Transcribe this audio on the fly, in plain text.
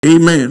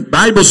Amen.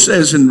 Bible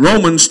says in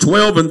Romans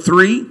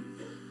 12:3,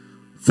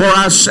 "For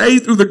I say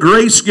through the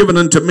grace given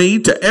unto me,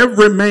 to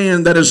every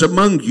man that is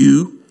among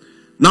you,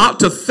 not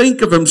to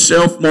think of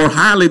himself more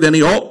highly than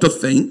he ought to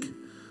think,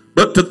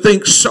 but to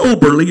think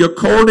soberly,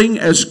 according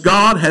as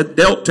God hath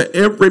dealt to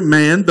every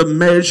man the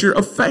measure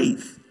of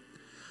faith.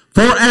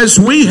 For as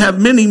we have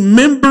many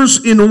members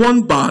in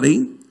one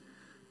body,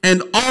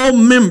 and all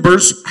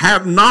members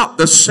have not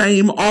the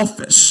same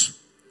office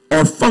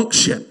or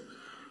function,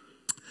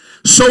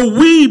 so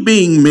we,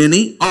 being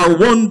many, are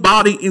one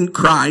body in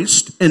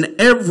Christ, and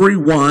every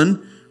one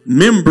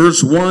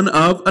members one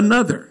of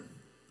another.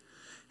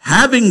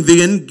 Having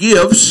then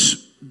gifts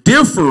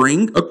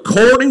differing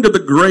according to the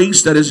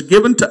grace that is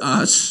given to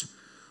us,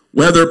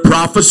 whether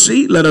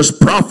prophecy, let us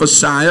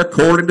prophesy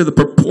according to the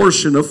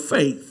proportion of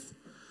faith.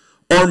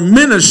 Or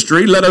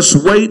ministry, let us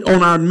wait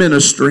on our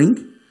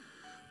ministering.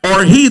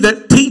 Or he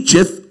that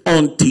teacheth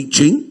on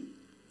teaching.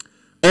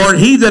 Or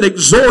he that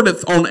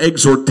exhorteth on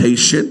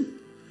exhortation.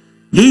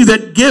 He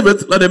that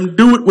giveth, let him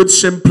do it with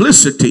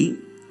simplicity.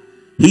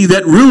 He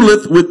that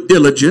ruleth with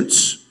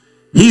diligence.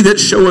 He that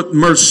showeth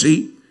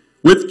mercy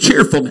with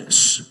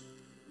cheerfulness."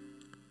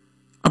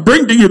 I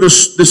bring to you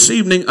this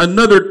evening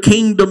another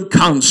kingdom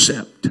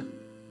concept.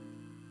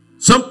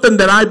 Something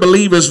that I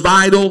believe is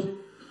vital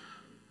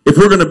if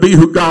we're going to be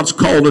who God's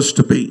called us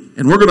to be.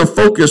 And we're going to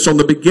focus on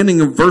the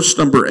beginning of verse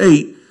number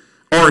 8.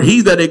 Or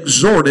he that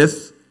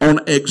exhorteth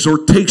on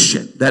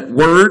exhortation. That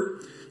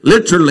word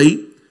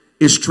literally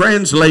is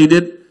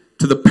translated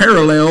to the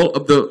parallel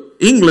of the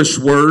English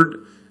word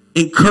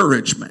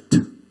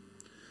encouragement.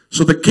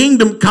 So the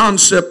kingdom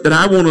concept that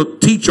I want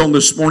to teach on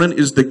this morning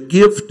is the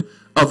gift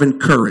of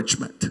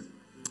encouragement.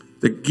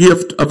 The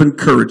gift of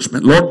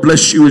encouragement. Lord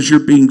bless you as you're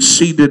being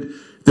seated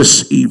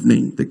this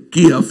evening. The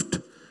gift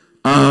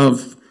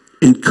of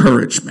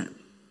encouragement.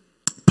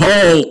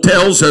 Paul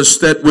tells us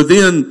that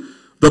within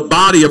the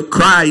body of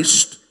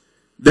Christ,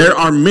 there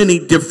are many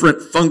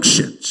different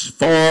functions.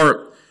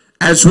 For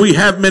as we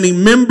have many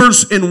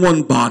members in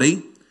one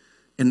body,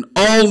 and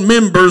all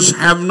members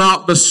have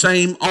not the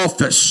same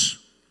office,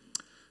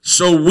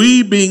 so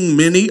we, being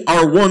many,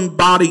 are one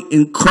body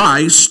in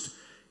Christ,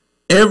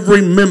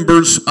 every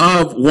members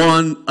of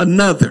one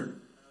another.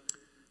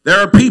 There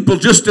are people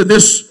just in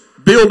this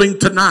building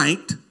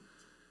tonight.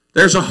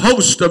 There's a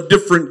host of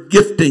different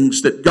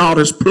giftings that God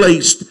has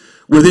placed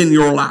within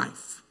your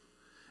life.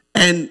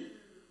 And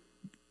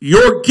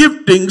your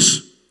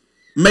giftings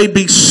may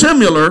be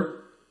similar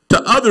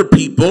to other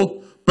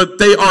people, but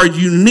they are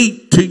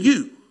unique to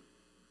you.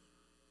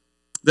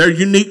 They're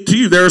unique to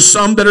you. There are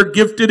some that are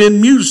gifted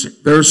in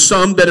music. There are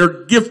some that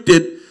are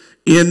gifted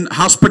in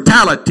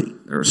hospitality.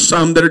 There are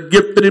some that are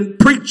gifted in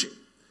preaching.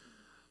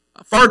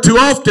 Far too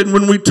often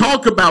when we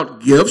talk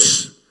about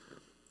gifts,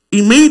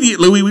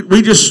 immediately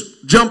we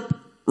just jump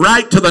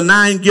right to the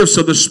 9 gifts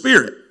of the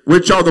Spirit,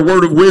 which are the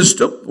word of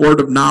wisdom, word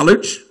of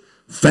knowledge,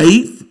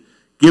 faith,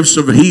 gifts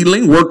of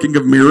healing, working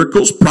of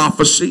miracles,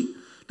 prophecy,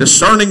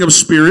 discerning of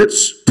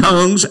spirits,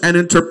 tongues, and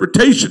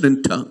interpretation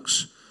in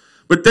tongues.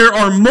 But there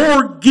are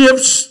more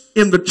gifts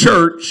in the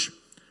church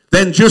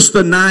than just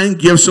the 9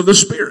 gifts of the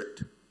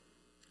Spirit.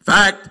 In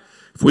fact,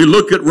 if we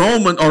look at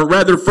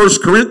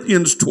 1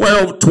 Corinthians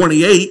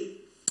 12:28,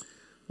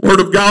 Word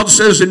of God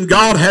says, "And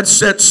God had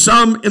set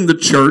some in the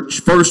church,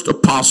 first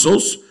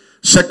apostles,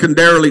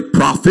 secondarily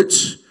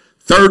prophets,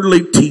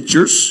 thirdly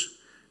teachers,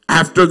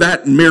 after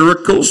that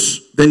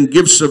miracles, then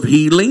gifts of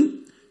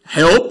healing,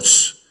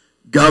 helps,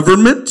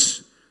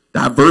 governments,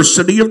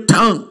 diversity of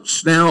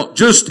tongues." Now,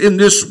 just in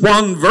this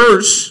one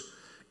verse,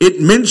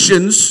 it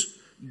mentions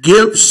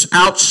gifts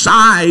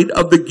outside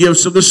of the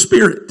gifts of the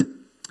Spirit.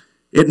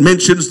 It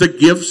mentions the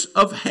gifts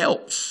of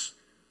helps.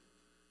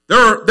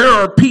 There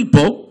are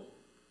people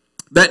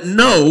that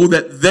know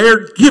that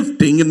their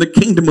gifting in the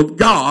kingdom of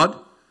God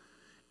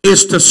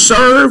is to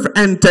serve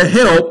and to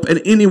help in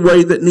any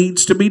way that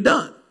needs to be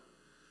done.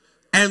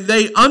 And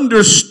they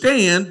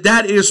understand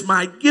that is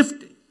my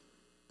gifting.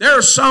 There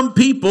are some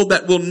people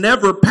that will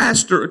never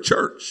pastor a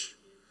church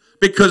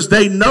because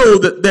they know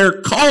that their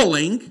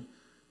calling,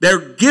 their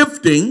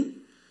gifting,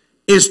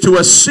 is to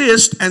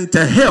assist and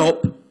to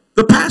help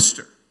the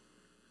pastor.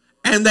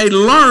 And they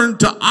learn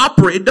to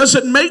operate. It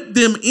doesn't make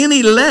them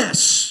any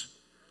less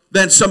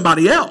than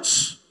somebody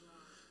else.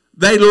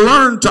 They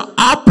learn to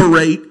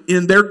operate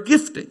in their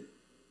gifting.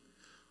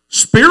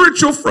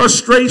 Spiritual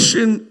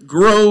frustration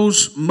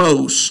grows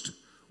most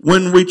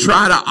when we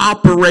try to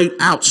operate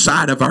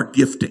outside of our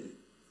gifting.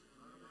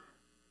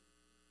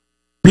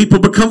 People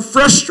become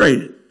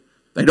frustrated.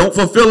 They don't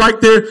feel like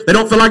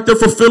they're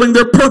fulfilling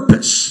their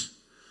purpose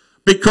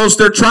because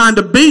they're trying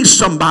to be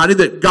somebody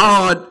that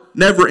God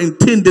never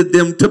intended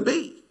them to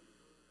be.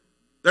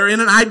 They're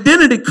in an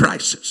identity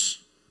crisis.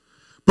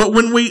 But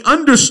when we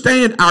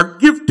understand our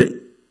gifting,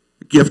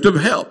 the gift of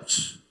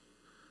helps,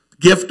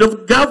 gift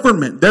of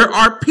government, there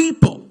are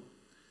people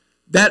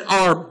that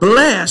are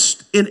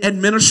blessed in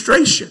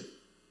administration.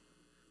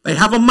 They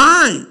have a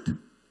mind.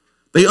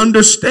 They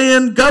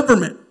understand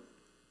government.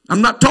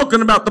 I'm not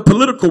talking about the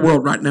political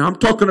world right now. I'm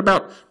talking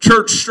about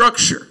church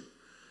structure.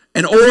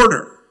 and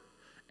order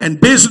and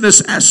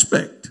business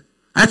aspect.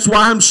 That's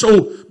why I'm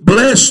so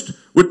blessed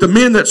with the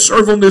men that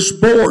serve on this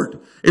board.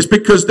 It's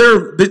because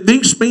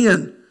these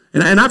men,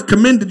 and I've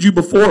commended you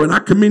before, and I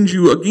commend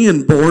you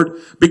again, board,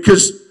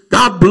 because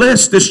God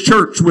blessed this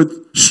church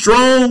with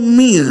strong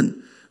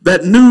men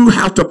that knew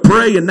how to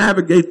pray and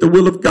navigate the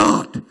will of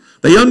God.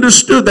 They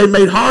understood. They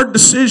made hard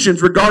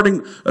decisions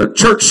regarding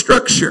church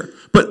structure.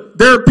 But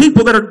there are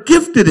people that are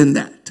gifted in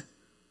that.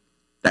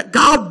 That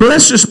God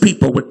blesses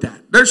people with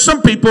that. There's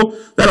some people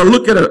that'll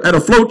look at a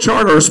flow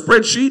chart or a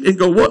spreadsheet and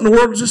go, what in the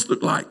world does this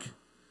look like?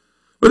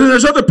 But then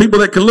there's other people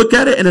that can look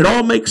at it and it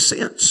all makes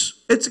sense.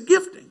 It's a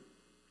gifting.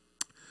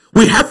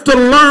 We have to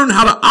learn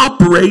how to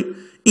operate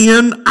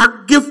in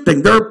our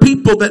gifting. There are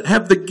people that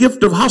have the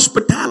gift of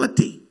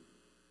hospitality.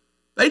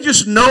 They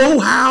just know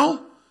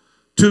how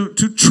to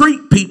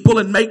treat people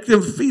and make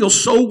them feel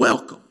so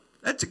welcome.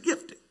 That's a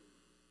gifting.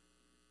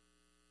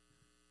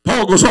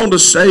 Paul goes on to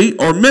say,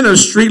 or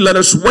ministry, let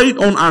us wait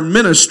on our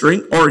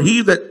ministering, or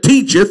he that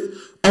teacheth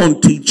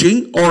on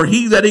teaching, or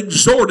he that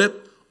exhorteth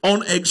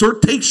on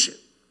exhortation.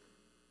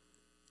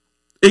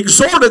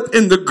 Exhorteth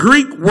in the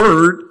Greek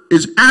word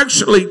is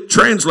actually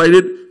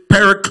translated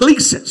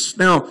paraklesis.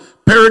 Now,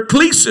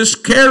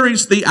 paraklesis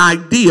carries the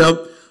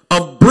idea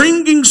of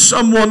bringing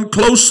someone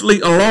closely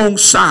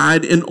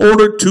alongside in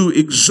order to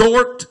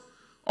exhort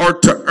or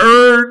to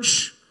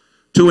urge,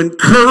 to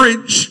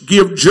encourage,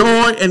 give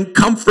joy, and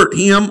comfort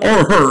him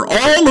or her.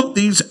 All of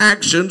these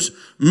actions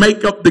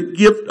make up the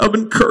gift of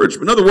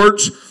encouragement. In other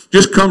words,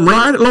 just come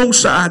right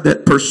alongside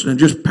that person and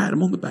just pat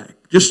him on the back.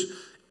 Just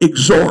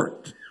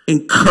exhort,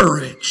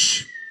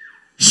 encourage,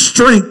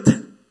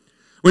 strengthen.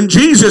 When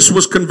Jesus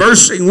was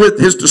conversing with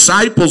his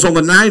disciples on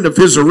the night of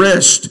his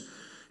arrest,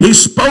 he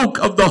spoke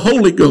of the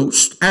Holy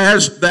Ghost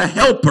as the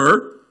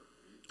helper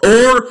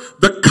or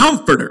the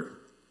comforter,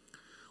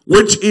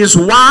 which is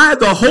why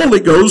the Holy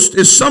Ghost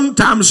is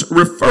sometimes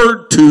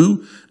referred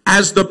to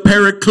as the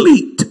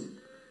paraclete,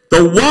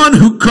 the one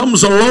who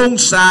comes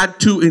alongside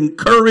to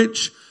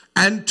encourage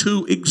and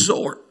to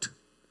exhort.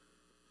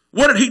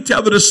 What did he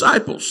tell the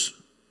disciples?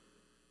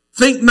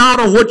 Think not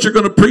on what you're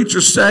going to preach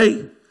or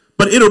say,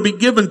 but it'll be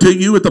given to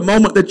you at the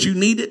moment that you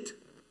need it.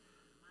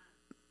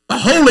 The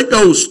Holy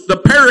Ghost, the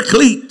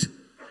paraclete,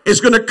 is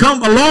going to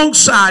come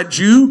alongside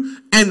you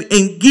and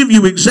give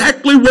you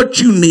exactly what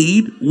you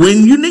need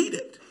when you need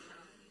it.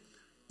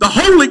 The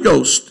Holy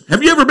Ghost.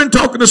 Have you ever been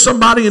talking to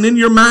somebody and in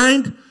your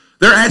mind,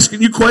 they're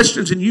asking you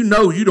questions and you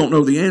know you don't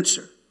know the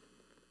answer.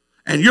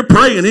 And you're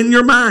praying in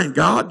your mind,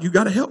 God, you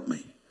got to help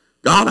me.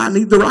 God, I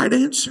need the right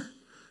answer.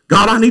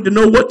 God, I need to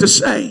know what to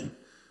say.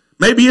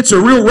 Maybe it's a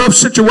real rough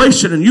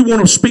situation and you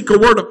want to speak a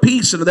word of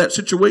peace into that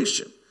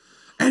situation.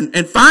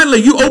 And finally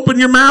you open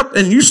your mouth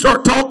and you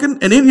start talking,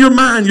 and in your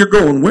mind you're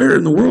going, where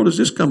in the world is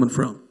this coming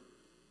from?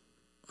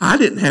 I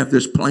didn't have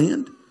this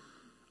planned.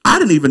 I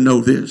didn't even know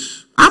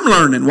this. I'm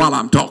learning while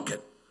I'm talking.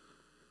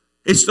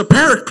 It's the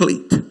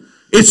paraclete.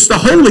 It's the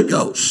Holy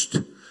Ghost.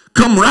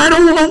 Come right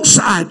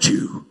alongside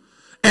you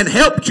and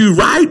helped you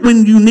right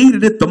when you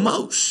needed it the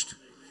most.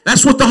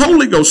 That's what the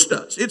Holy Ghost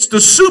does. It's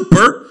the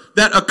super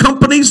that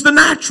accompanies the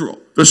natural.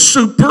 The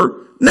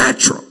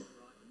supernatural.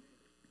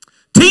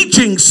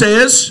 Teaching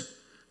says,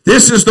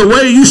 this is the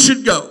way you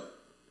should go.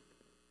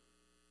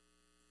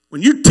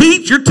 When you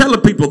teach, you're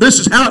telling people this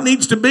is how it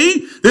needs to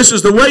be. This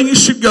is the way you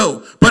should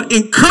go. But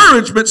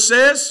encouragement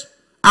says,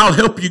 I'll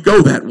help you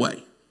go that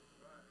way.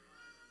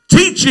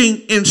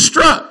 Teaching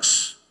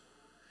instructs.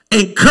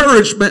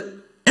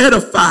 Encouragement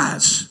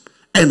edifies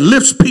and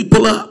lifts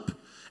people up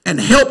and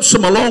helps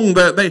them along.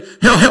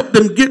 He'll help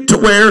them get to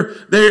where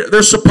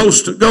they're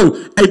supposed to go.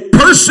 A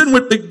person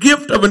with the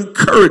gift of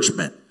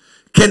encouragement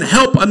can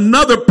help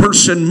another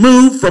person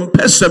move from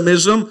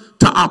pessimism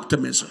to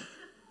optimism.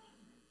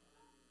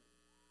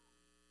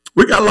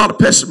 We got a lot of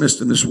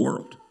pessimists in this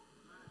world.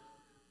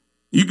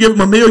 You give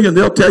them $1 million,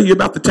 they'll tell you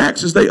about the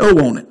taxes they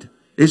owe on it.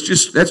 That's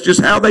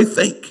just how they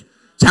think.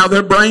 It's how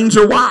their brains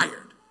are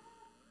wired.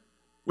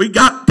 We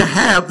got to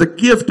have the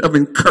gift of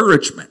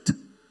encouragement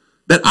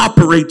that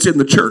operates in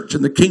the church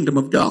and the kingdom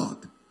of God.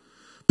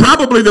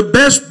 Probably the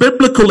best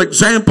biblical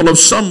example of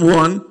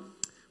someone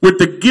with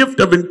the gift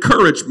of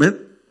encouragement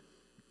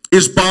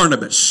is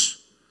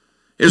Barnabas.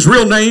 His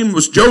real name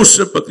was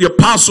Joseph, but the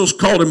apostles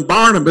called him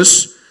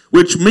Barnabas,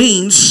 which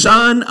means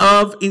son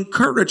of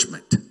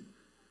encouragement.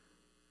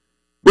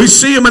 We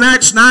see him in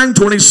Acts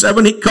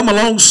 9:27. He come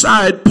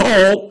alongside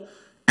Paul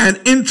and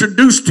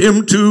introduced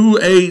him to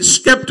a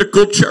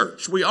skeptical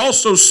church. We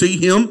also see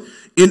him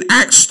in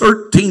Acts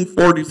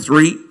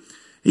 13:43.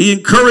 He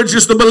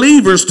encourages the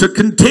believers to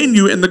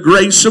continue in the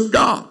grace of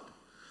God.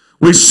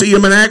 We see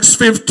him in Acts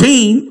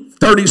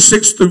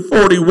 15:36 through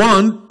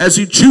 41 as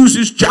he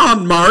chooses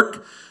John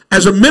Mark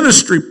as a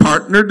ministry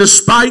partner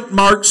despite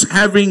Mark's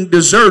having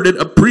deserted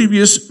a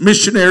previous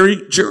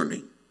missionary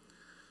journey.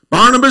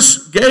 Barnabas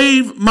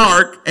gave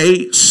Mark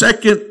a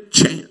second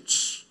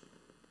chance.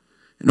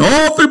 And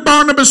all through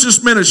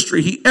Barnabas'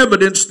 ministry, he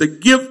evidenced the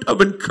gift of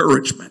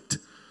encouragement,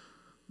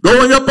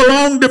 going up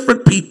along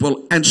different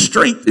people and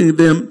strengthening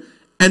them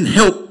and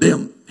help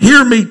them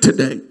hear me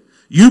today.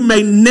 You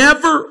may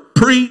never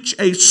preach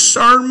a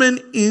sermon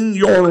in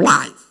your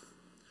life.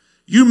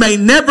 You may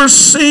never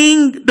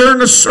sing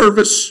during a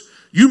service.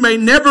 You may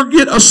never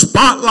get a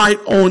spotlight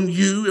on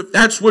you if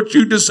that's what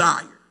you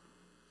desire.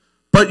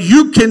 But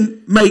you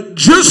can make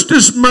just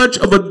as much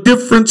of a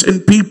difference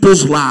in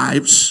people's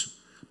lives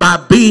by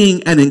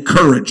being an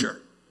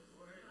encourager.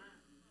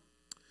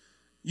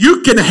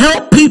 You can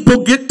help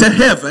people get to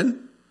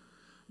heaven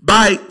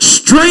by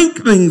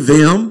strengthening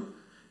them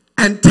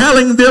and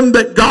telling them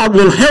that God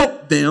will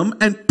help them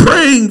and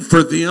praying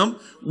for them.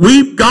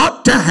 We've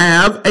got to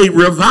have a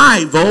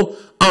revival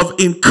of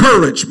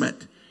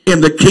encouragement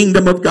in the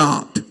kingdom of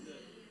God.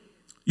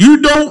 You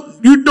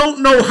don't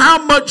know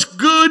how much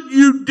good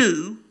you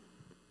do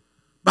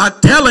by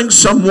telling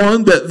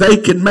someone that they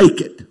can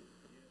make it.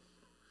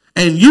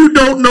 And you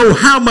don't know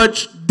how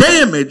much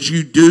damage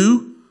you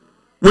do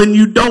when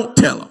you don't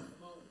tell them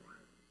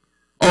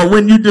or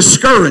when you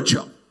discourage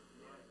them.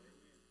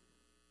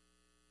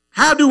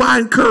 How do I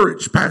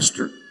encourage,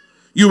 Pastor?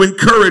 You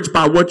encourage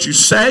by what you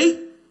say,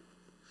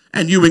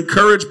 and you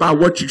encourage by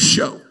what you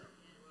show.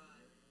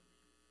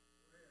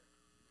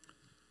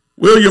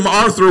 William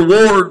Arthur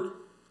Ward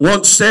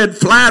once said,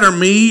 "Flatter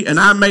me and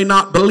I may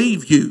not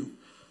believe you.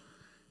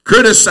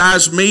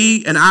 Criticize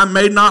me and I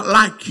may not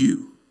like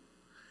you.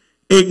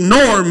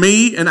 Ignore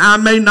me and I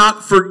may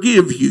not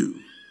forgive you.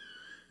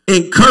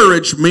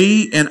 Encourage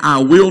me and I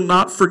will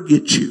not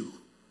forget you."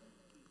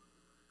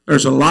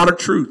 There's a lot of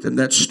truth in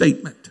that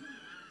statement.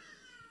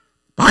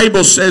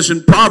 Bible says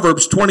in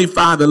Proverbs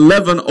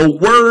 25:11, "A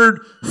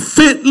word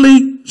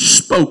fitly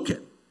spoken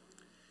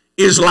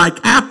is like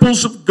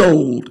apples of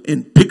gold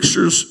in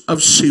pictures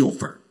of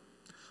silver."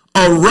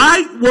 A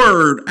right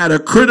word at a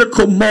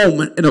critical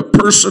moment in a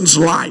person's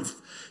life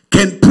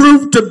can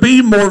prove to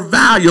be more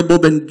valuable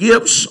than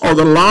gifts or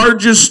the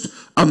largest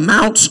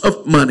amounts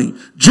of money,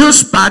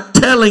 just by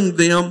telling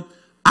them,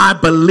 "I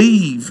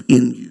believe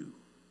in you.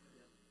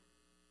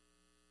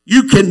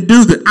 You can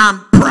do that.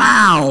 I'm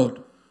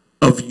proud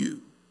of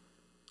you."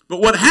 But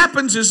what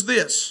happens is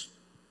this: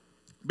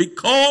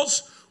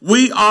 because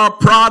we are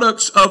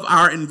products of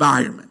our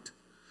environment,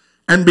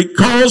 and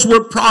because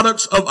we're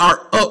products of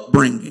our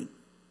upbringing,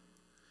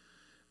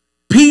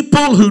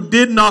 people who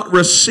did not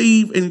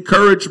receive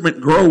encouragement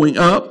growing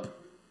up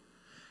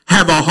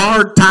have a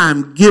hard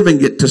time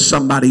giving it to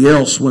somebody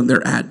else when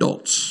they're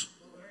adults.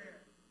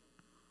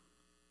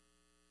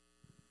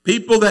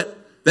 People that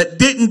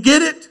didn't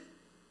get it,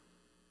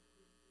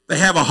 they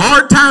have a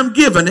hard time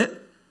giving it,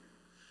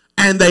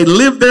 and they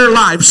live their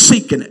life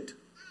seeking it.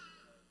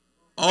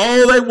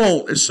 All they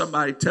want is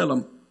somebody tell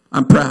them,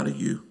 "I'm proud of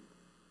you."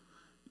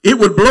 It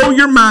would blow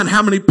your mind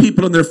how many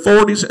people in their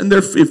 40s and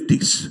their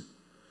 50s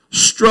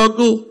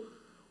struggle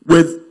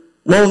with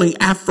wanting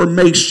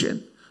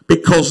affirmation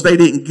because they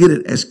didn't get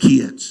it as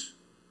kids.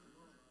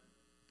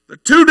 The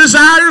two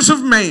desires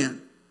of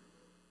man: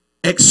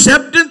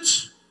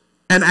 acceptance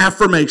and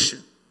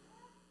affirmation.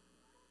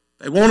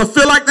 They want to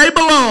feel like they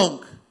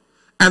belong,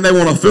 and they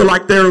want to feel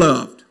like they're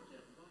loved.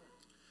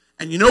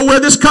 And you know where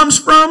this comes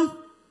from?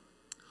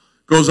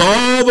 Goes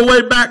all the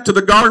way back to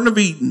the Garden of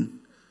Eden.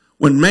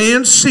 When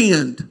man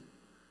sinned,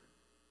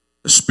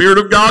 the Spirit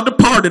of God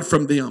departed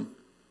from them.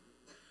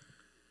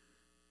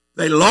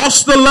 They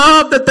lost the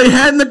love that they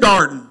had in the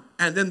garden,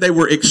 and then they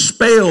were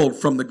expelled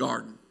from the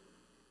garden.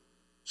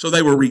 So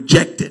they were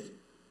rejected.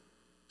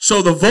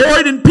 So the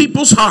void in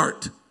people's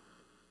heart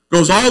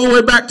goes all the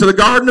way back to the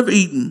Garden of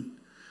Eden.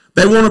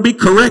 They want to be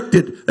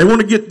corrected. They want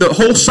to get the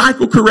whole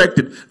cycle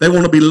corrected. They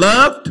want to be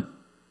loved.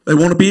 They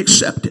want to be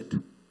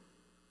accepted.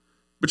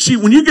 But see,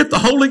 when you get the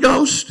Holy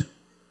Ghost,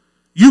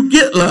 you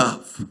get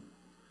love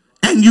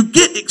and you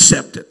get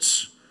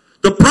acceptance.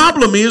 The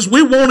problem is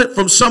we want it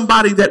from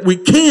somebody that we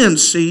can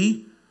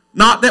see,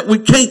 not that we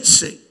can't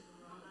see.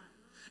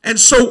 And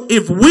so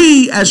if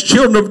we as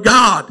children of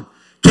God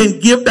can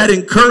give that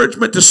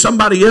encouragement to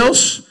somebody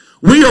else,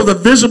 we are the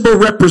visible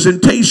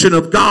representation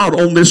of God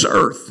on this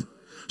earth.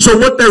 So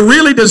what they're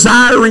really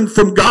desiring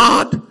from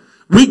God,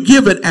 we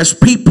give it as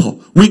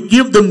people. We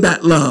give them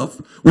that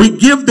love. We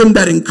give them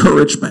that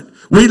encouragement.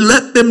 We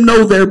let them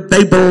know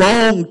they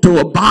belong to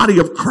a body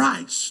of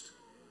Christ.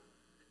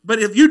 But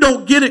if you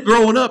don't get it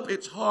growing up,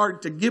 it's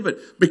hard to give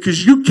it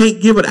because you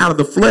can't give it out of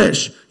the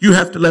flesh. You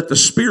have to let the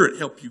Spirit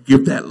help you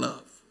give that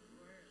love.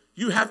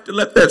 You have to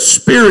let that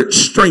Spirit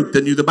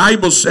strengthen you. The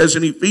Bible says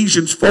in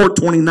Ephesians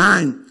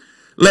 4:29,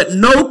 "Let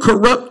no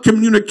corrupt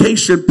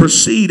communication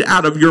proceed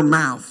out of your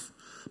mouth,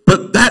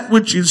 but that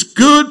which is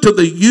good to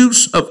the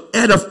use of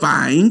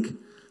edifying,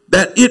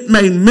 that it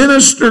may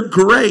minister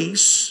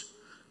grace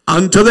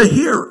unto the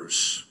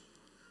hearers."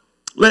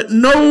 Let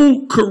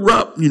no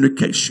corrupt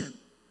communication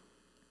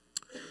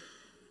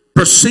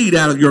proceed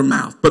out of your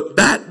mouth, but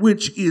that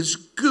which is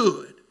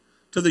good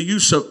to the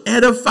use of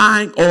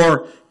edifying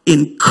or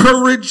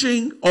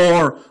encouraging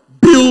or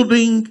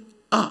building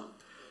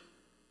up.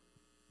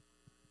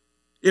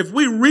 If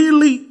we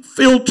really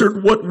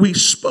filtered what we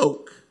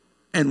spoke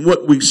and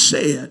what we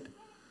said,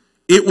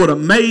 it would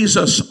amaze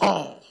us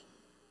all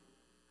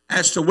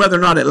as to whether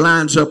or not it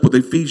lines up with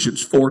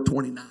Ephesians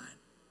 4:29.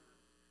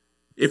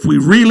 If we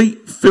really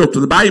filter,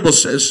 the Bible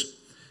says,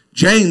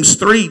 James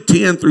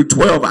 3:10 through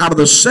 12, out of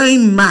the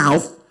same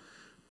mouth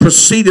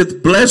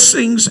proceedeth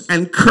blessings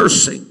and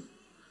cursing.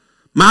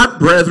 My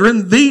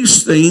brethren,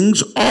 these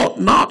things ought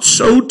not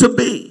so to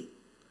be.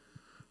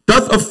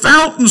 Doth a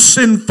fountain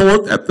send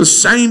forth at the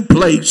same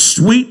place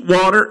sweet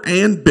water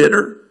and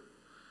bitter?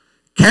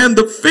 Can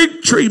the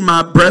fig tree,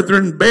 my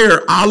brethren,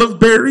 bear olive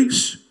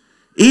berries,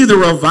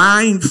 either a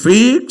vine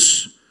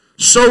figs?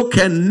 So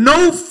can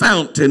no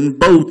fountain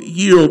both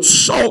yield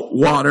salt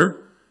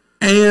water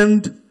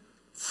and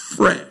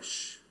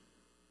fresh.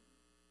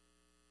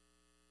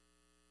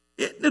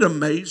 Isn't it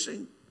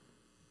amazing?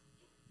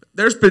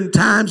 There's been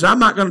times, I'm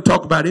not going to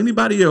talk about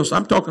anybody else,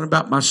 I'm talking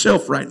about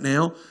myself right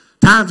now,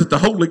 times that the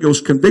Holy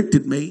Ghost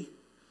convicted me.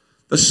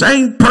 The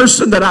same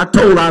person that I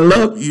told I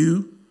love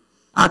you,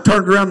 I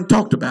turned around and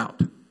talked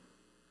about.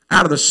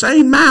 Out of the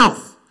same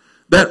mouth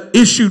that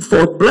issued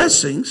forth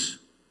blessings,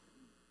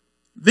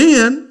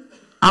 then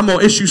I'm going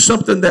to issue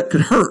something that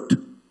could hurt.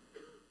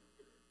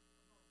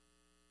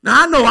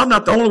 Now, I know I'm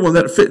not the only one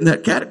that fit in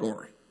that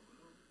category.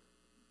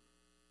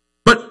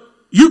 But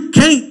you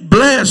can't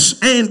bless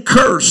and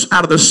curse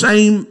out of the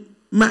same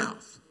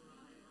mouth.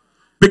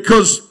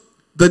 Because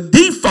the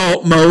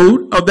default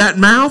mode of that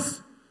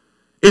mouth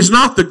is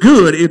not the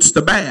good, it's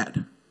the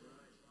bad.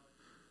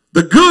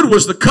 The good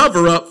was the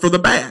cover-up for the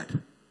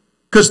bad.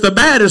 Because the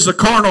bad is the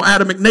carnal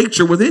Adamic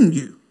nature within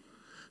you.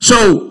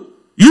 So,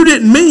 you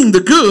didn't mean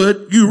the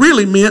good, you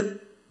really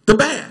meant the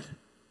bad.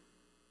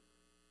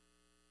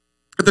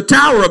 At the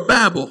Tower of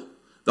Babel,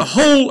 the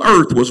whole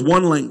earth was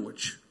one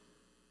language.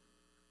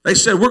 They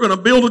said, we're going to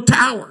build a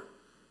tower.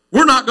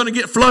 We're not going to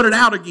get flooded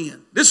out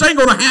again. This ain't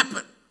going to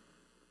happen.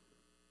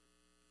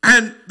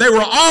 And they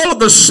were all of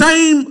the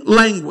same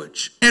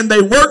language. And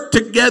they worked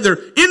together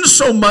in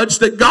so much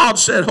that God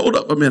said, hold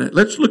up a minute.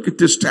 Let's look at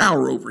this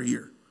tower over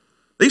here.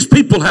 These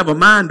people have a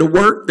mind to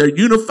work. They're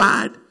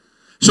unified.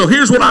 So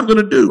here's what I'm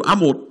going to do. I'm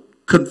going to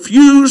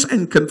confuse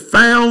and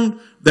confound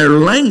their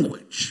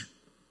language.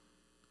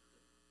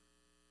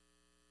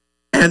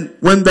 And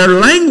when their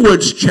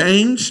language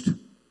changed,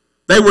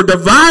 they were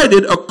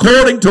divided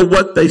according to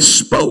what they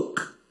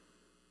spoke.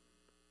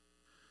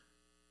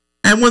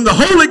 And when the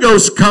Holy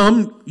Ghost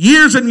come,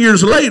 years and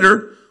years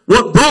later,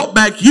 what brought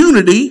back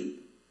unity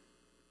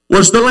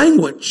was the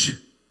language.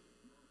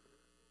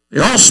 They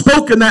all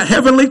spoke in that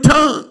heavenly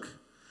tongue.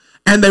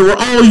 And they were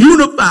all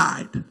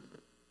unified.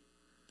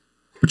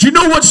 But you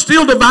know what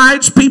still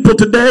divides people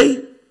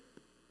today?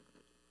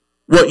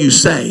 What you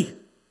say.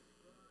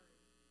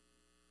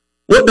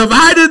 What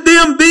divided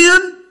them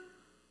then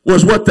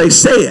was what they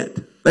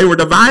said. They were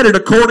divided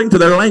according to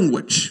their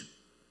language.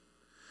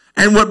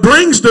 And what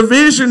brings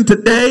division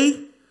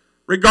today,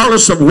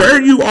 regardless of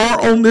where you are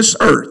on this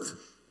earth,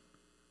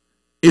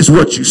 is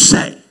what you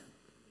say.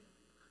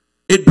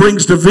 It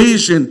brings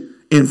division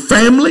in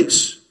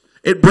families.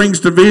 It brings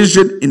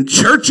division in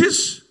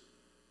churches.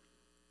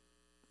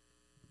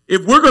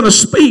 If we're going to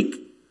speak,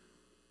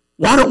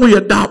 why don't we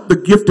adopt the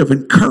gift of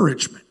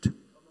encouragement?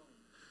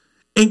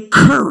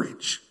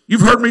 Encourage.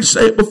 You've heard me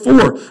say it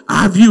before.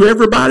 I view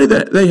everybody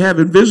that they have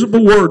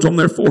invisible words on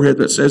their forehead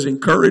that says,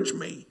 encourage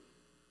me.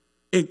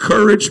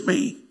 Encourage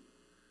me.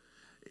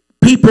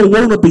 People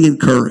want to be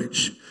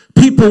encouraged.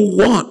 People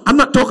want, I'm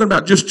not talking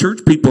about just church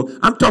people.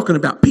 I'm talking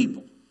about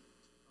people.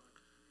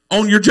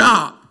 On your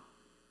job,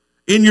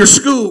 in your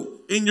school,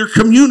 in your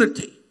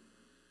community.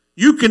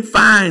 You can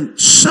find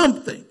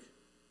something.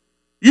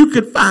 You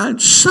can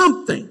find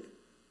something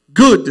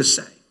good to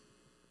say.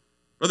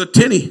 Brother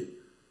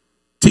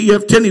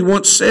T.F. Tenney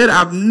once said,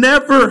 I've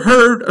never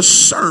heard a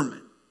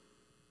sermon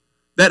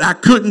that I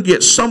couldn't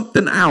get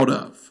something out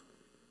of,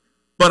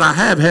 but I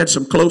have had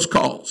some close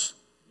calls.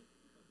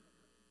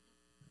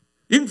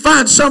 You can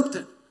find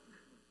something.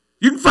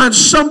 You can find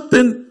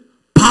something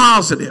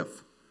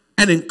positive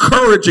and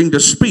encouraging to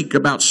speak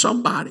about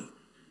somebody.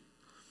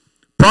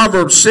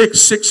 Proverbs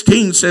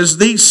 6:16 says,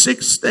 these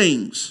 6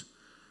 things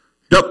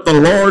doth the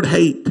Lord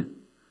hate.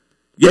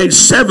 Yea,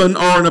 7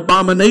 are an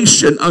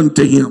abomination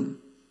unto him.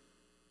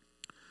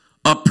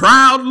 A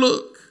proud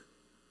look,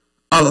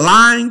 a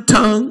lying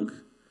tongue,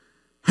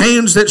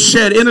 hands that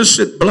shed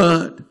innocent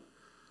blood,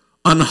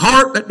 an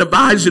heart that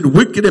deviseth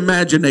wicked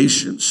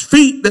imaginations,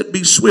 feet that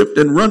be swift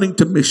in running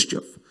to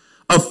mischief,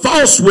 a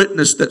false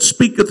witness that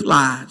speaketh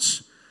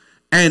lies,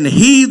 and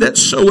he that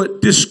soweth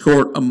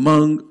discord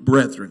among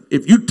brethren.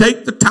 If you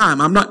take the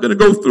time, I'm not going to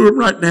go through them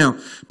right now,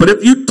 but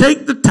if you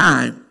take the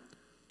time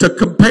to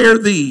compare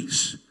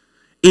these,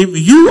 if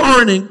you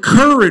are an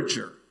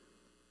encourager,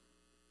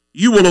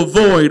 you will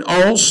avoid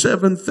all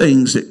 7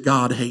 things that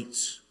God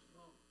hates.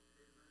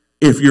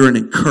 If you're an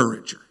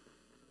encourager.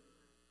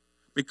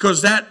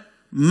 Because that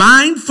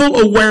mindful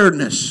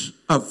awareness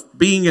of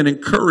being an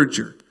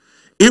encourager,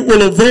 it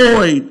will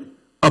avoid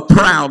a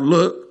proud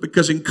look,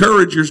 because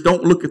encouragers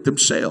don't look at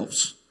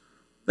themselves.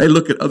 They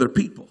look at other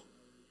people.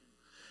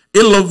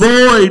 It'll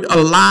avoid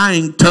a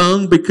lying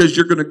tongue, because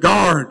you're going to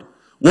guard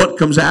what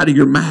comes out of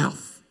your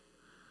mouth.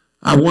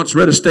 I once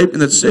read a statement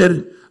that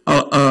said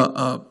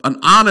an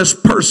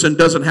honest person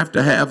doesn't have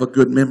to have a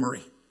good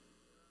memory.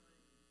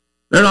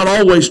 They're not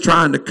always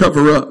trying to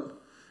cover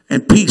up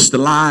and piece the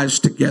lies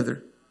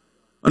together.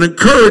 An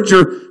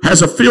encourager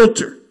has a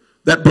filter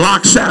that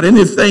blocks out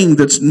anything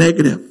that's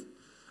negative.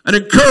 An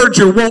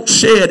encourager won't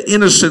shed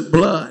innocent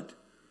blood.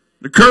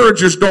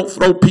 Encouragers don't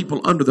throw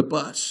people under the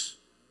bus.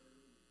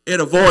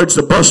 It avoids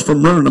the bus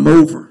from running them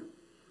over.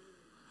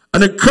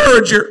 An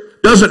encourager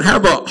doesn't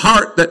have a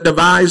heart that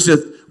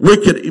deviseth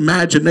wicked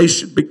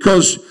imagination,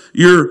 because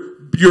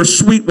your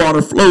sweet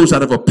water flows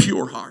out of a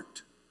pure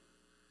heart.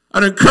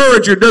 An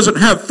encourager doesn't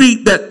have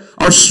feet that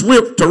are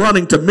swift to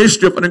running to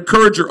mischief. An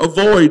encourager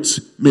avoids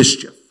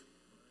mischief.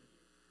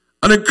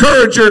 An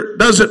encourager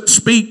doesn't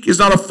speak, is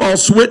not a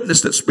false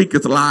witness that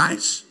speaketh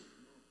lies.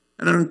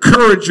 And an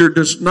encourager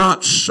does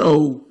not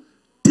sow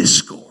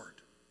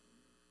discord.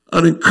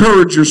 An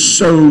encourager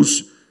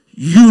sows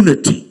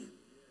unity.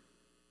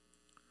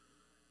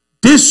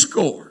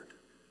 Discord.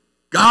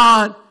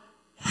 God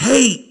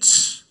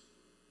hates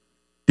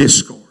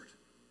discord.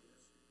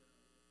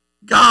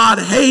 God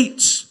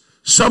hates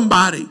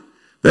somebody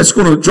that's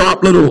going to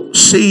drop little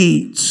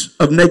seeds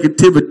of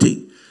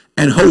negativity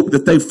and hope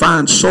that they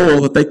find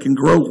soil that they can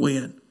grow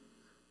in.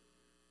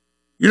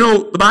 You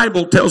know, the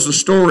Bible tells the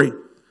story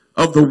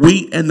of the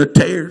wheat and the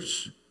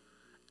tares.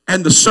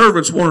 And the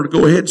servants wanted to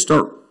go ahead and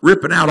start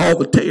ripping out all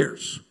the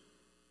tares.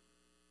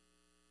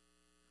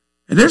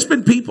 And there's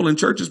been people in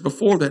churches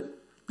before that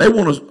they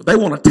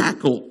want to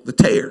tackle the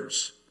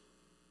tares.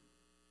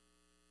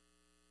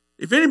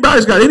 If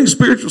anybody's got any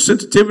spiritual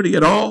sensitivity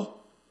at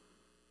all,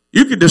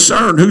 you can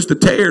discern who's the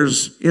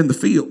tares in the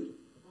field.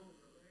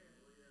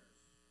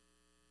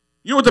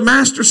 You know what the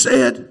master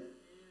said?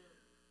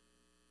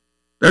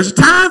 There's a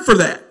time for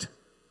that.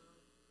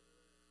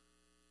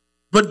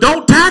 But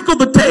don't tackle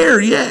the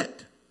tare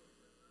yet,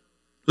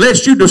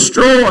 lest you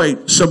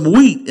destroy some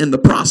wheat in the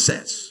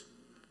process.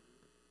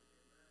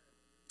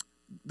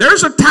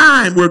 There's a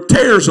time where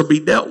tares will be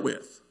dealt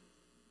with.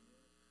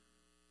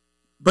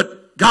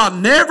 But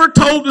God never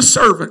told the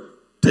servant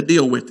to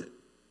deal with it.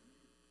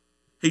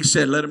 He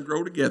said, let them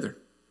grow together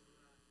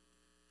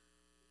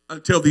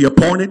until the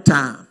appointed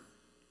time.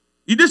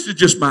 This is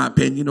just my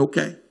opinion,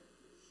 okay?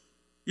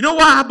 You know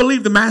why I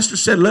believe the master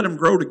said, let them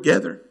grow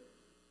together?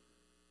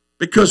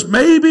 Because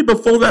maybe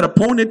before that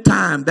appointed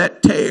time,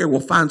 that tare will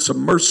find some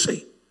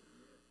mercy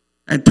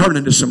and turn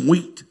into some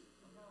wheat.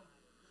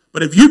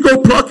 But if you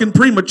go plucking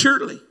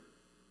prematurely,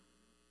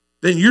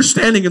 then you're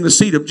standing in the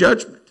seat of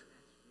judgment.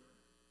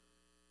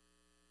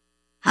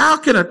 How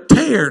can a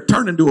tare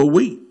turn into a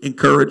wheat?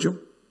 Encourage them.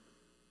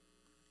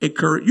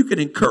 You can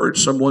encourage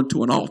someone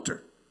to an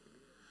altar.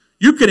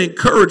 You can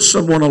encourage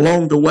someone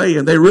along the way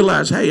and they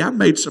realize, hey, I've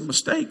made some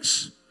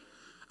mistakes.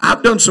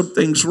 I've done some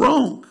things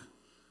wrong.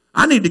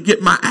 I need to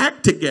get my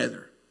act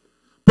together.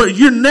 But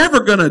you're never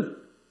going to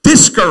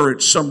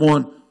discourage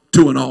someone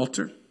to an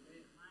altar.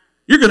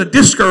 You're going to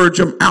discourage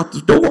them out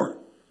the door.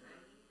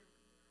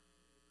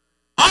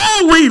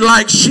 All we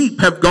like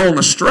sheep have gone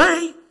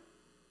astray.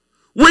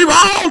 We've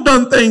all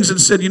done things and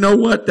said, you know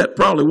what? That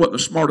probably wasn't the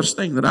smartest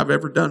thing that I've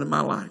ever done in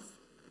my life.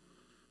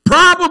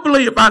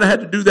 Probably if I'd had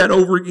to do that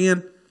over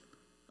again,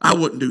 I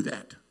wouldn't do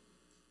that.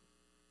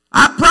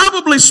 I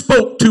probably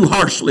spoke too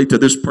harshly to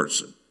this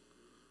person.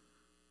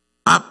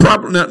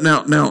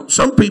 Now,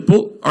 some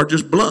people are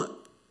just blunt.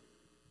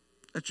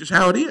 That's just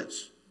how it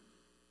is.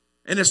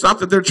 And it's not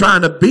that they're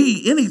trying to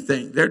be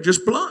anything. They're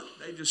just blunt.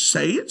 They just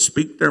say it,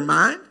 speak their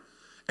mind,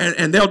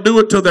 and they'll do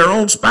it to their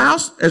own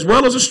spouse as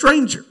well as a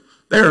stranger.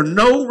 They are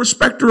no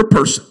respecter of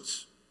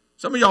persons.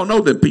 Some of y'all know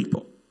them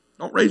people.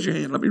 Don't raise your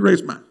hand. Let me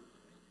raise mine.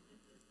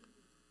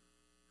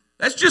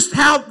 That's just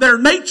how their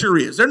nature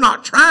is. They're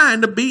not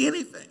trying to be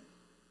anything.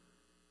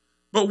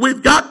 But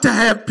we've got to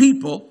have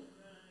people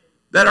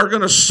that are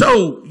going to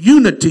sow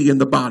unity in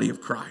the body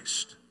of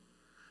Christ.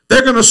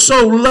 They're going to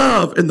sow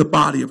love in the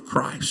body of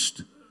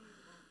Christ.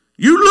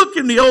 You look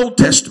in the Old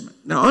Testament.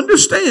 Now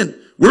understand,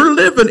 we're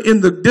living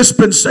in the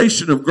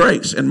dispensation of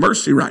grace and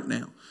mercy right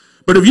now.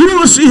 But if you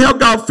want to see how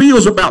God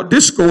feels about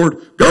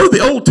discord, go to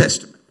the Old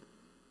Testament.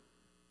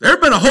 There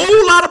have been a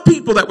whole lot of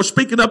people that were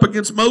speaking up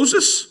against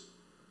Moses,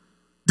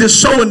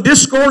 sowing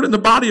discord in the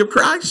body of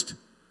Christ,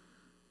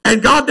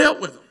 and God dealt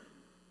with them.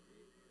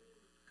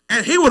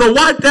 And he would have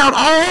wiped out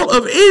all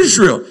of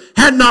Israel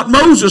had not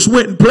Moses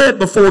went and pled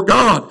before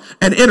God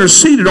and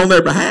interceded on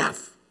their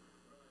behalf.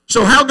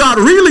 So how God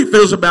really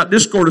feels about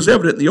discord is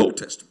evident in the Old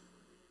Testament.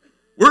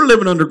 We're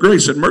living under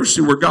grace and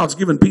mercy where God's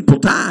given people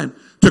time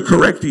to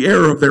correct the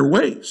error of their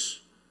ways.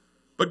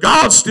 But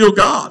God's still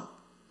God.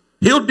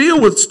 He'll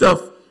deal with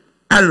stuff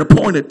at an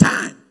appointed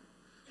time.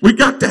 We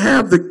got to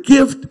have the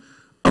gift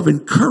of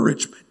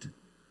encouragement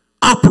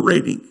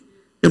operating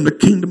in the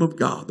kingdom of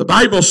God. The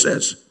Bible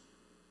says,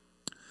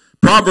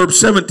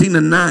 Proverbs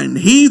 17:9,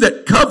 he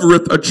that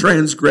covereth a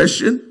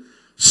transgression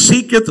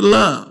seeketh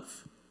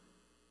love,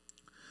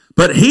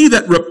 but he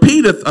that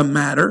repeateth a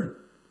matter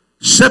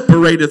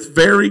separateth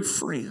very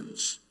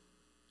friends.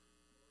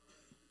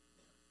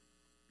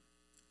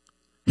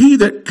 He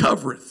that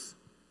covereth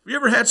you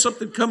ever had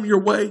something come your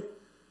way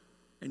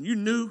and you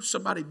knew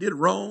somebody did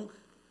wrong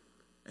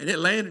and it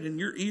landed in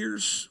your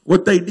ears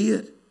what they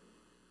did?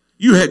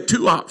 You had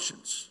two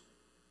options.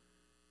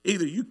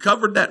 Either you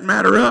covered that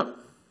matter up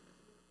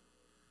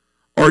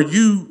or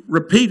you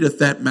repeated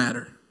that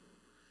matter.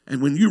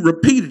 And when you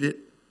repeated it,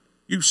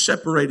 you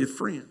separated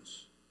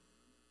friends.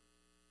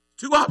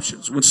 Two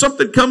options. When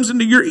something comes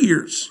into your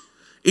ears,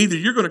 either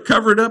you're going to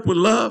cover it up with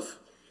love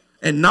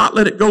and not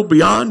let it go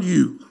beyond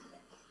you,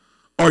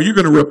 or you're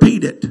going to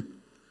repeat it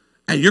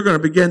and you're going to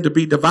begin to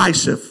be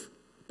divisive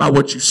by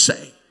what you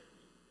say.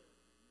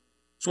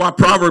 That's why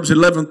Proverbs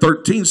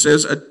 11:13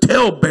 says, a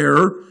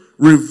talebearer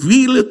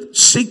revealeth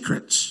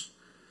secrets,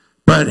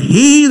 but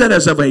he that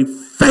is of a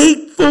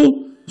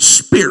faithful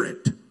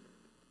spirit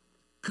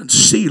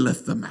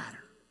concealeth the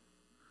matter.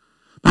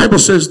 The Bible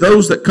says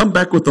those that come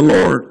back with the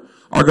Lord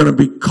are going to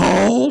be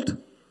called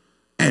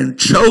and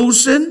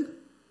chosen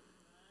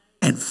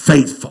and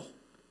faithful.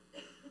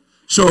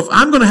 So if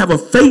I'm going to have a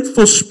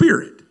faithful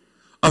spirit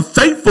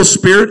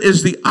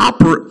is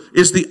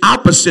the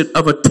opposite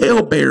of a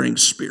tale-bearing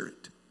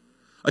spirit.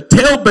 A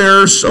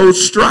talebearer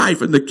sows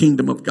strife in the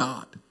kingdom of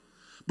God.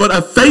 But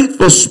a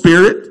faithful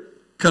spirit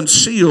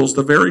conceals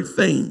the very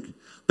thing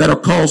that will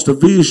cause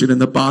division in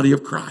the body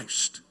of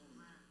Christ.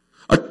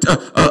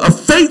 A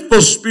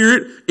faithful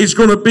spirit is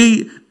going to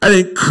be an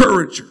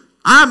encourager.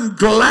 I'm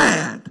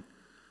glad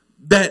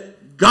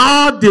that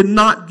God did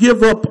not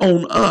give up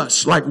on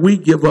us like we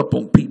give up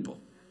on people.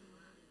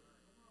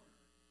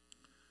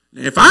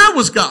 Now, if I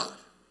was God,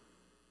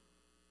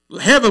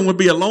 heaven would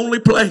be a lonely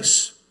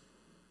place.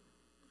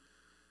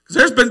 Because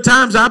there's been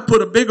times I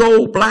put a big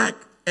old black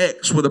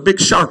X with a big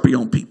Sharpie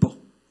on people.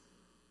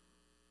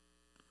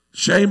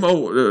 Shame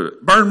on,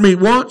 burn me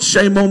once,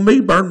 shame on me,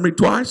 burn me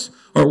twice.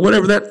 Or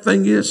whatever that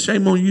thing is,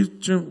 shame on you,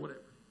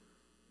 whatever.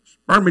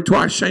 Burn me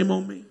twice, shame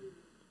on me.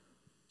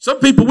 Some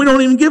people, we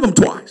don't even give them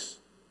twice.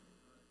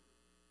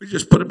 We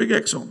just put a big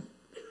X on them.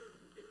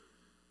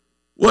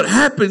 What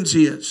happens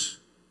is,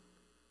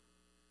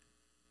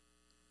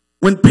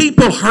 when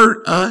people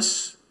hurt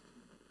us,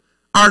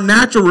 our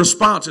natural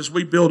response is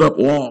we build up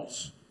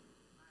walls.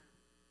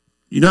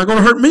 You're not going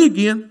to hurt me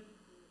again.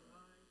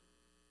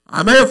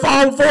 I may have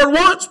fallen for it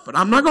once, but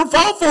I'm not going to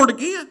fall for it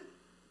again.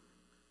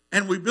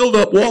 And we build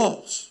up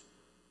walls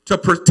to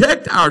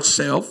protect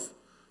ourselves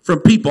from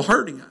people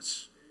hurting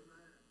us.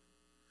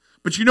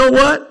 But you know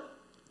what?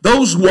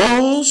 Those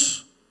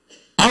walls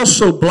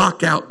also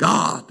block out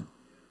God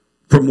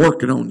from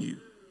working on you.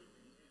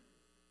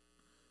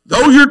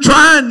 Though you're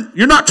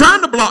not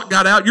trying to block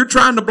God out, you're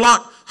trying to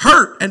block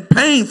hurt and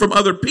pain from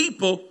other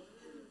people,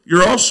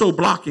 you're also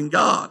blocking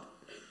God.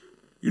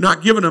 You're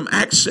not giving them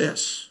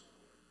access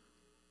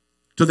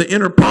to the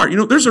inner part. You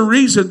know, there's a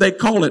reason they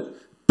call it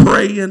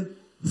praying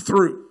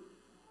through.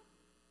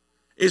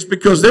 It's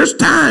because there's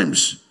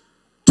times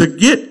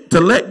to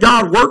let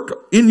God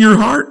work in your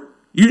heart.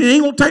 You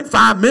ain't going to take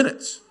 5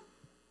 minutes.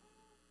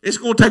 It's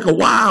going to take a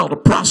while to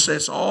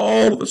process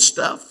all of the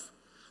stuff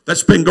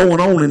that's been going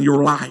on in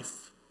your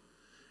life.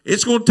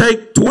 It's going to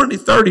take 20,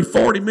 30,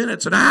 40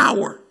 minutes, an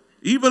hour,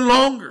 even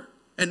longer,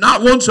 and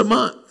not once a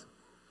month,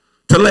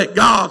 to let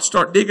God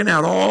start digging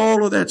out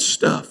all of that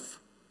stuff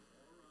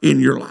in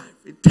your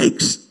life. It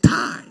takes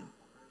time.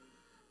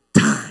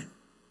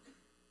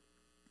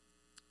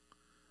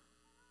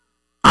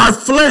 Our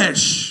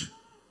flesh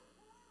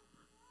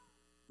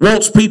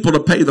wants people to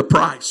pay the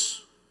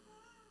price.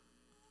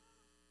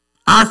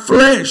 Our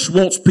flesh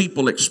wants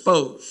people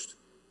exposed.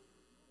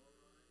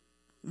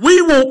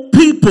 We want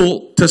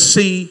people to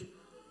see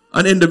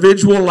an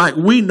individual like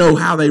we know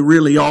how they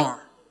really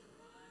are.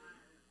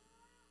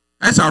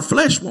 That's our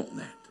flesh wanting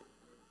that.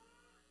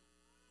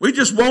 We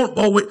just want,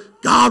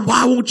 God,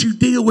 why won't you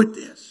deal with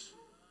this?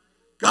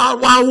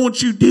 God, why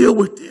won't you deal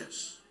with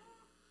this?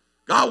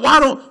 God,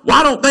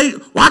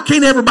 why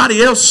can't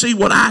everybody else see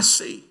what I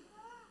see?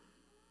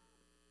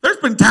 There's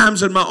been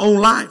times in my own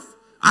life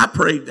I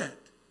prayed that.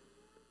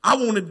 I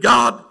wanted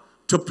God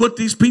to put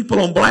these people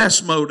on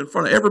blast mode in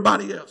front of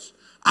everybody else.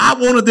 I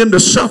wanted them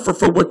to suffer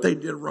for what they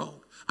did wrong.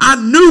 I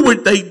knew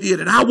what they did,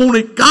 and I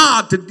wanted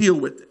God to deal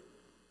with it.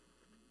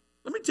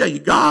 Let me tell you,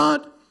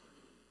 God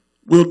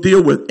will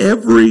deal with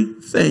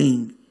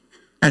everything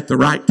at the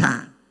right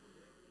time.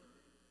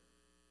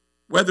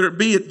 Whether it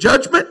be at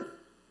judgment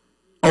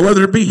or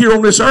whether it be here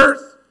on this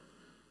earth,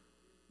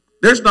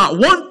 there's not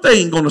one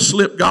thing going to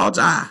slip God's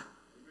eye.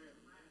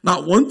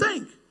 Not one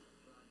thing.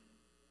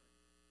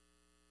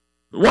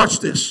 But watch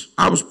this.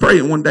 I was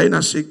praying one day and I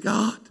said,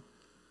 God,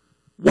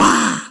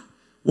 why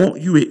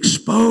won't you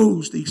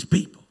expose these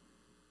people?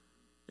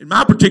 In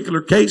my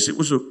particular case, it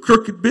was a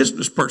crooked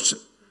business person.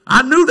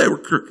 I knew they were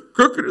crooked,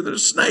 crookeder than a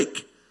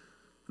snake.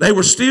 They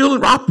were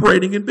still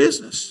operating in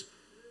business.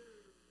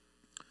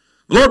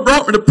 The Lord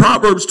brought me to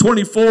Proverbs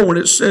 24 when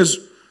it says,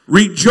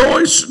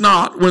 rejoice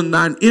not when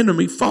thine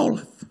enemy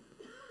falleth,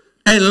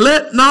 and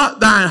let not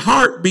thine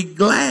heart be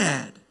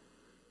glad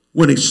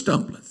when he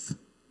stumbleth.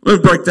 Let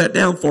me break that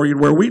down for you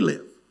where we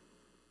live.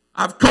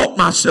 I've caught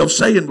myself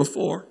saying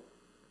before,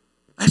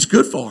 that's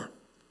good for him.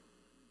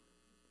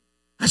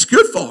 That's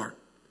good for him.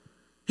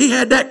 He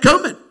had that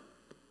coming.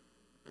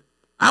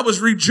 I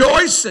was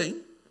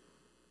rejoicing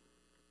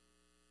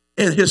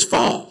in his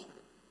fall.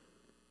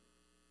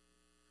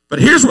 But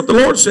here's what the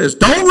Lord says.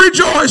 Don't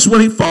rejoice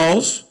when he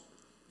falls.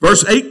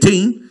 Verse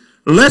 18.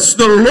 Lest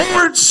the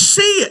Lord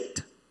see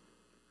it,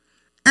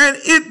 and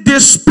it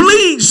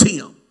displease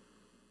him,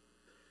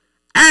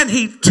 and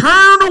he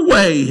turn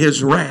away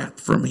his wrath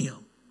from him.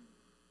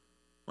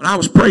 When I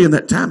was praying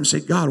that time, I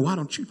said, God, why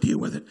don't you deal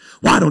with it?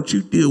 Why don't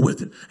you deal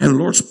with it? And the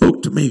Lord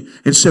spoke to me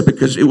and said,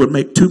 because it would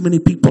make too many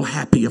people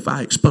happy if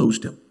I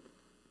exposed him.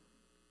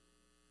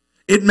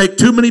 It'd make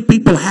too many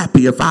people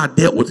happy if I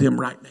dealt with him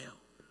right now.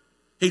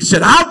 He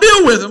said, I'll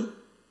deal with him.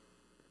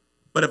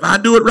 But if I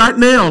do it right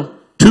now,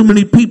 too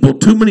many people,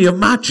 too many of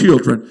my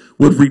children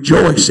would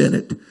rejoice in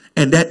it.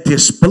 And that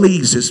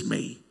displeases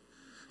me.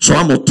 So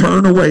I'm going to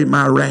turn away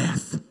my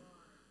wrath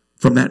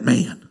from that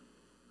man.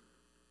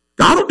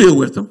 God will deal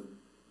with them.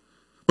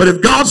 But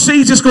if God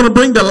sees it's going to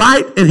bring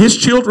delight in his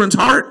children's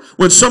heart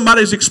when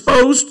somebody's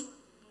exposed,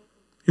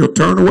 he'll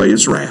turn away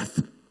his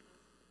wrath.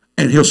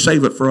 And he'll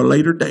save it for a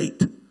later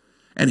date.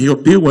 And he'll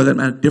deal with it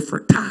at a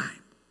different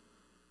time.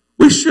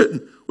 We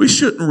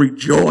shouldn't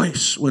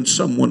rejoice when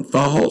someone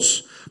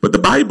falls. But the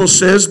Bible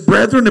says,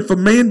 brethren, if a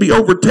man be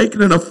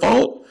overtaken in a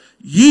fault,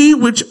 ye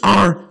which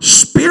are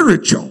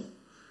spiritual,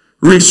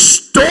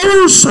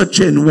 restore such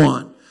an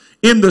one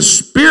in the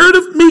spirit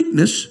of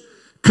meekness,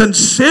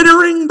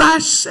 considering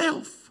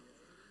thyself,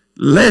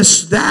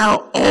 lest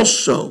thou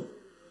also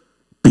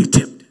be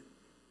tempted.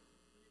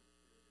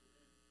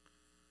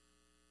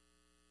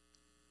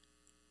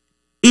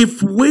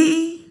 If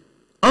we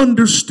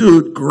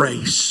understood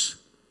grace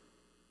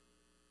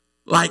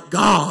like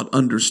God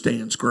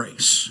understands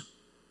grace,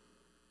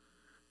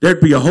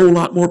 there'd be a whole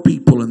lot more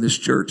people in this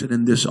church and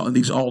in these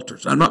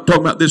altars. I'm not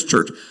talking about this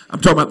church.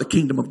 I'm talking about the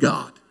kingdom of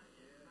God.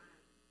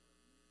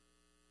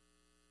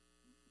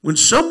 When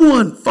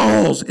someone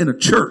falls in a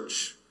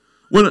church,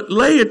 when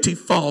laity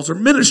falls or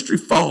ministry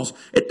falls,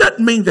 it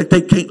doesn't mean that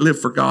they can't live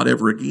for God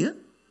ever again.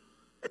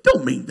 It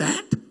don't mean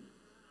that.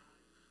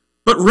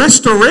 But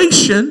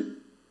restoration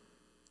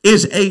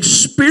is a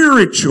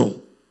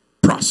spiritual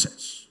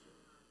process.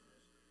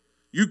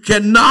 You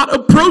cannot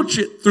approach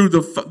it through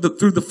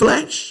the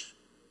flesh.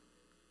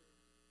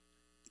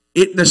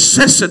 It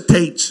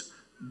necessitates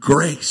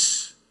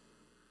grace.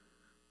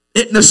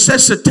 It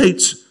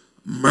necessitates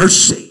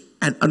mercy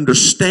and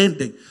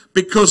understanding.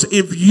 Because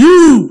if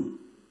you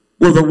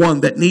were the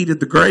one that needed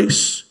the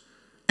grace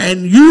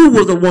and you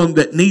were the one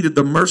that needed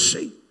the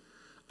mercy,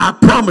 I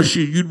promise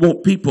you, you'd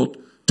want people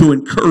to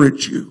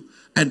encourage you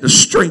and to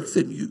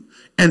strengthen you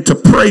and to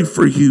pray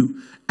for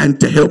you and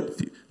to help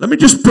you. Let me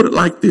just put it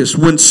like this.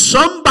 When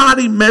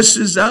somebody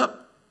messes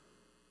up,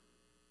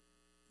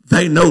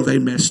 they know they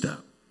messed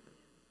up.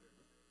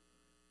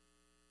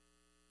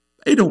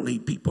 They don't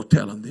need people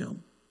telling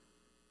them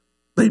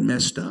they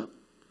messed up.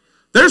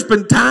 There's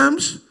been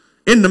times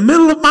in the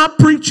middle of my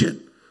preaching,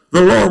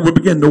 the Lord would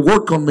begin to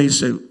work on me and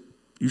say,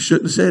 you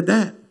shouldn't have said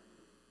that.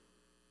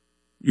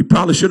 You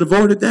probably should have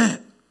avoided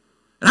that.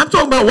 And I'm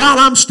talking about while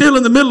I'm still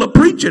in the middle of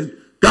preaching,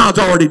 God's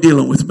already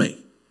dealing with me.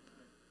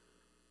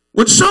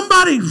 When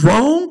somebody's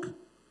wrong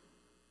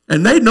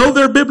and they know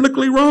they're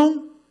biblically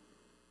wrong,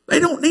 they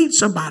don't need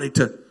somebody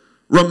to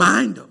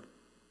remind them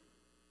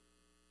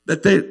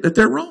that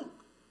they're wrong.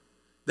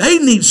 They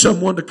need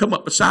someone to come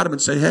up beside them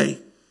and say, hey,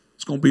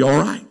 it's going to be all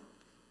right.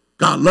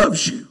 God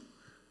loves you.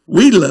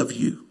 We love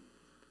you.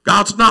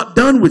 God's not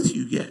done with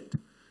you yet.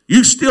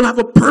 You still have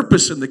a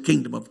purpose in the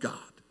kingdom of God.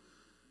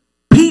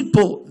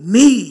 People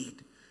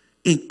need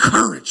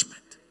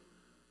encouragement.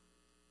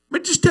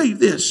 Let me just tell you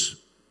this.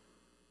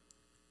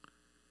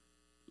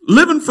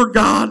 Living for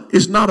God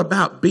is not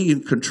about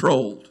being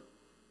controlled.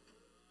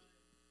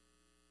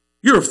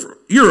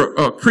 You're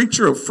a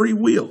creature of free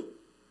will.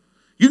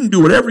 You can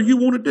do whatever you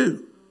want to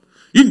do.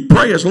 You can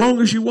pray as long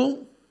as you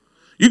want.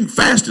 You can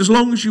fast as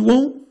long as you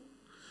want.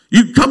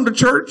 You can come to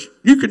church.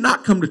 You can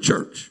not come to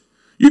church.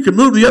 You can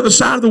move to the other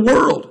side of the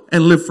world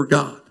and live for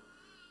God.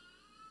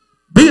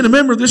 Being a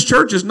member of this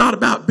church is not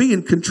about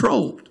being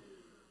controlled.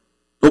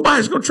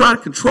 Nobody's going to try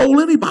to control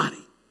anybody.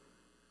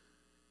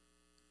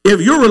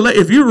 If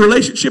your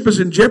relationship is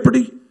in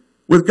jeopardy,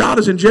 with God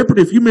is in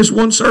jeopardy, if you miss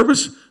one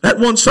service, that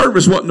one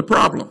service wasn't the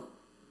problem.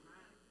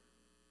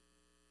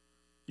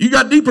 You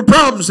got deeper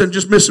problems than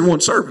just missing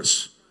one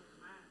service.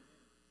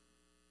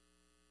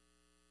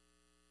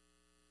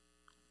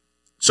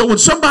 So when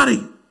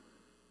somebody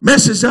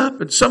messes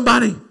up and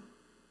somebody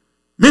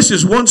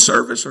misses one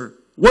service or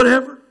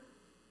whatever,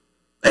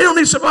 they don't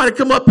need somebody to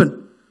come up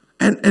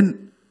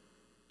and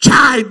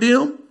chide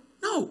them.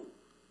 No,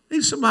 they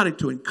need somebody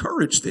to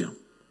encourage them.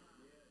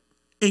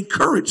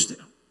 Encourage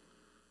them.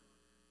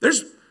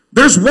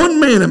 There's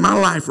one man in my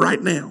life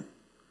right now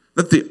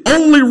that the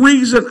only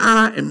reason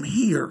I am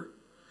here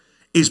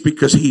is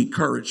because he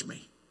encouraged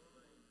me.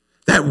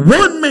 That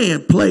one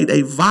man played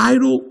a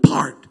vital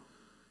part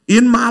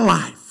in my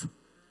life.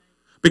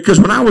 Because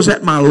when I was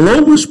at my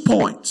lowest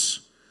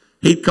points,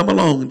 he'd come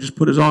along and just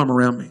put his arm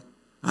around me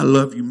I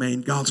love you,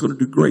 man. God's going to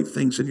do great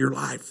things in your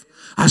life.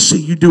 I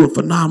see you doing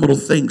phenomenal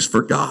things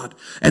for God.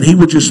 And he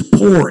would just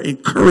pour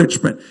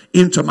encouragement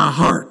into my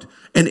heart.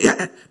 And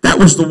that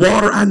was the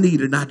water I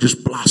needed, and I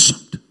just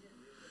blossomed.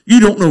 You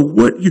don't know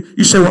what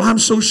you say, well, I'm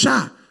so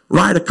shy.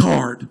 Write a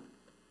card.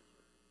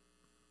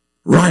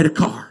 Write a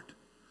card.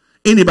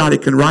 Anybody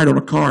can write on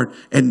a card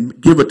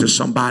and give it to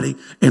somebody,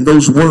 and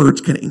those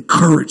words can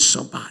encourage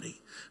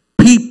somebody.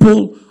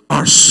 People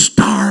are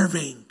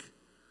starving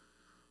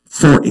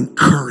for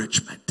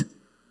encouragement.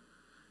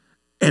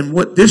 And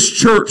what this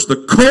church,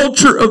 the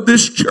culture of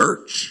this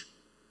church,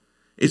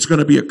 it's going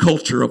to be a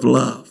culture of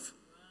love,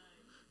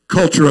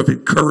 culture of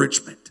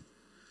encouragement.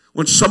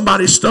 When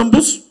somebody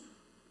stumbles,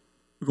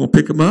 we're going to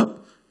pick them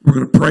up. We're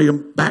going to pray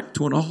them back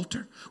to an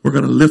altar. We're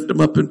going to lift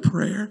them up in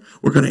prayer.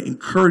 We're going to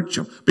encourage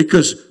them,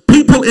 because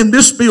people in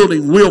this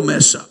building will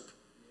mess up.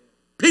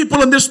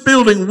 People in this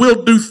building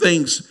will do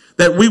things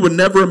that we would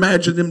never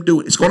imagine them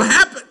doing. It's going to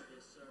happen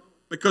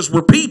because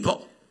we're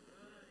people.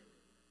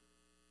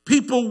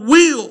 People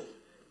will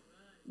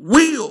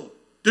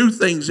do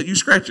things that you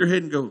scratch your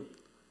head and go,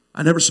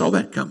 I never saw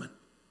that coming.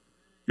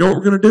 You know what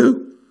we're going to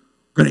do?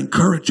 We're going to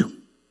encourage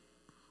them.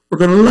 We're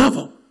going to love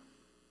them.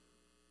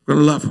 We're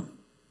going to love them.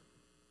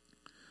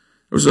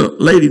 There was a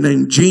lady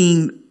named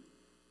Jean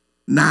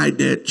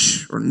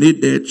Nidetch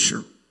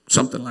or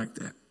something like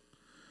that.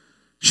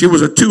 She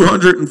was a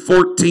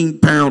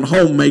 214-pound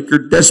homemaker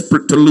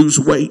desperate to lose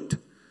weight.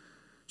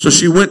 So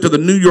she went to the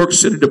New York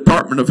City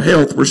Department of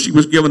Health, where she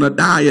was given a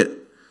diet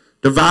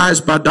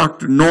devised by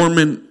Dr.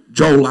 Norman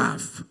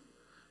Joliffe.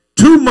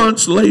 2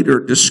 months later,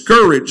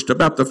 discouraged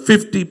about the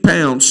 50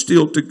 pounds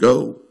still to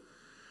go,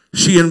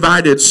 she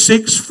invited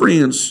 6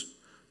 friends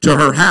to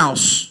her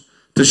house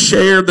to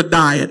share the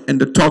diet and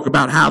to talk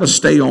about how to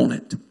stay on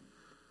it.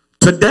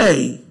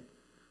 Today,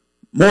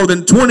 more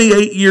than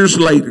 28 years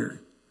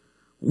later,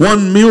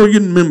 1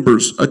 million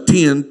members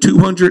attend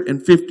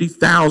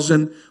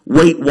 250,000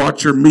 Weight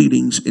Watcher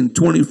meetings in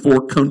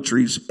 24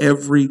 countries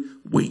every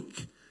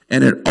week.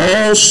 And it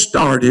all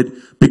started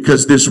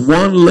because this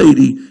one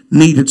lady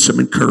needed some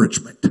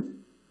encouragement.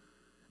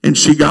 And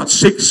she got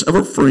 6 of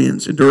her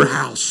friends into her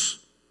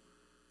house,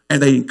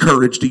 and they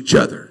encouraged each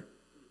other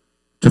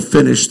to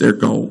finish their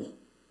goal.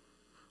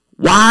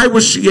 Why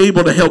was she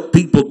able to help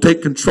people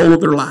take control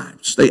of their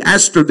lives? They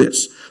asked her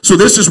this. So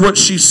this is what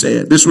she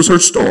said. This was her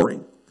story.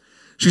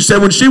 She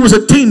said when she was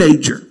a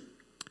teenager,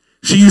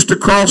 she used to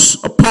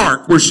cross a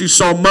park where she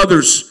saw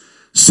mothers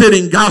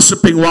sitting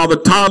gossiping while the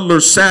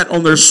toddlers sat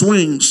on their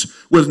swings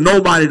with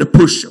nobody to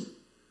push them.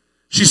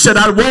 She said,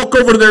 I'd walk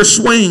over to their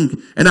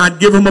swing and I'd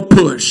give them a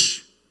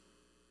push.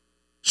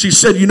 She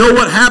said, you know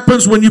what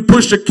happens when you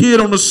push a kid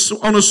on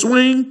a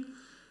swing?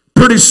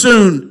 Pretty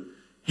soon,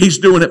 he's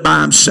doing it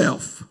by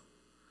himself.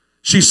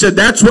 She said,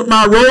 that's what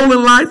my role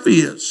in life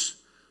is.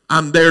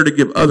 I'm there to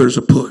give others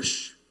a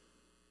push.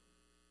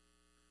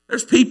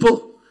 There's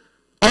people,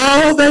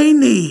 all they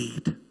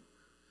need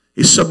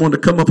is someone to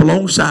come up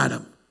alongside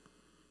them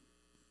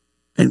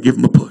and give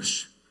them a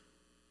push.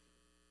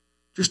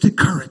 Just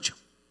encourage them.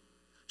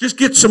 Just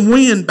get some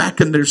wind back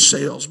in their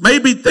sails.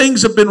 Maybe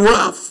things have been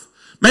rough.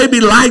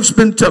 Maybe life's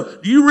been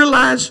tough. Do you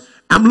realize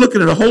I'm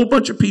looking at a whole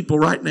bunch of people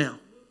right now?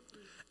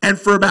 And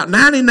for about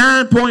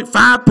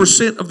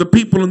 99.5% of the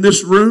people in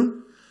this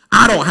room,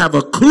 I don't have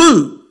a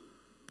clue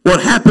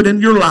what happened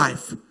in your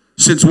life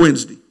since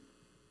Wednesday.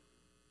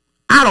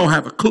 I don't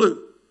have a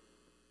clue.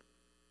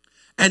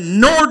 And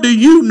nor do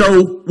you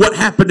know what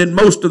happened in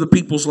most of the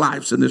people's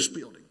lives in this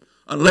building,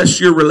 unless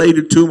you're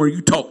related to them or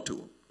you talk to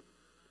them.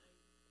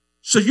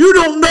 So you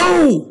don't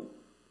know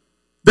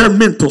their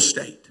mental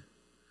state.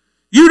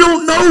 You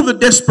don't know the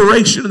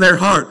desperation in their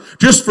heart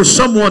just for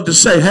someone to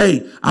say,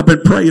 hey, I've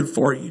been praying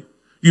for you.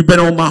 You've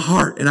been on my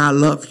heart and I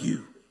love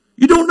you.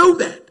 You don't know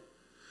that.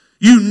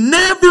 You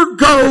never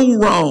go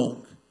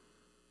wrong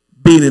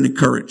being an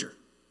encourager.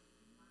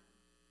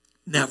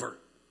 Never.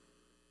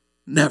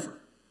 Never.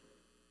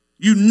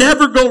 You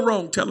never go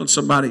wrong telling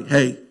somebody,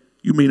 hey,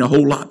 you mean a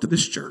whole lot to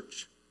this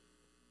church.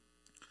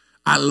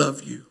 I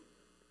love you.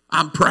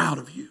 I'm proud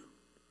of you.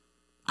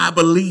 I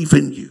believe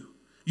in you.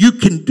 You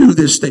can do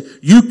this thing.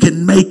 You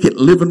can make it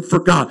living for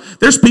God.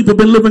 There's people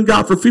been living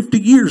God for 50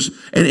 years,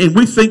 and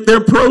we think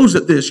they're pros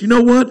at this. You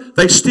know what?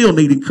 They still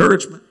need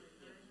encouragement.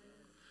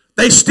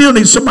 They still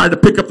need somebody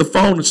to pick up the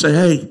phone and say,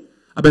 hey,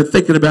 I've been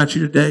thinking about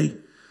you today.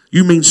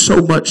 You mean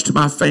so much to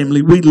my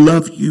family. We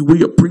love you.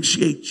 We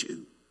appreciate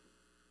you.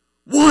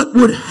 What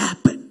would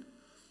happen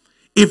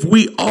if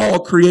we all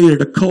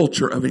created a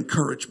culture of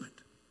encouragement?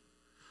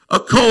 A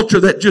culture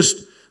that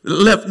just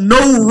left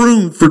no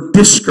room for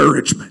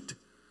discouragement.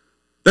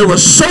 There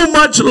was so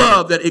much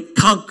love that it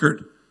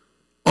conquered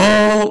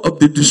all of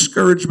the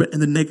discouragement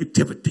and the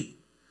negativity.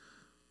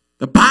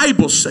 The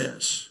Bible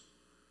says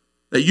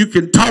that you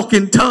can talk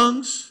in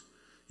tongues.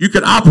 You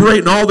can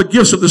operate in all the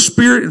gifts of the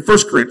Spirit in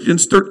 1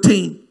 Corinthians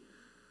 13.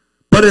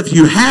 But if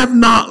you have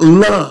not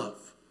love,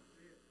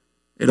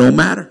 it don't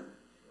matter.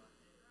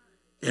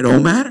 It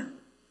don't matter.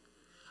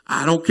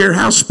 I don't care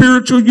how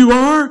spiritual you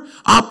are,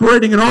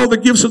 operating in all the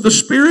gifts of the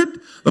Spirit.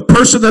 The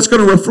person that's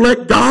going to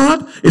reflect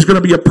God is going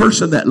to be a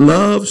person that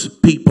loves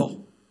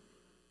people.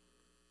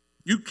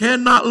 You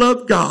cannot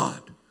love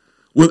God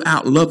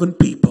without loving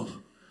people.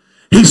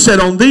 He said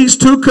on these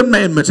 2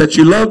 commandments, that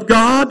you love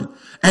God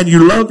and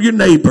you love your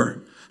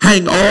neighbor,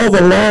 hang all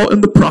the law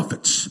and the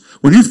prophets.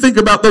 When you think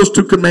about those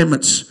 2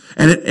 commandments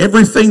and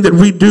everything that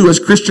we do as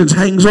Christians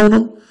hangs on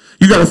them,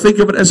 you got to think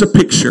of it as a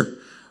picture.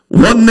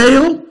 One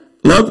nail,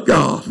 love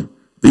God.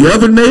 The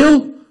other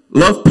nail,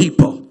 love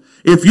people.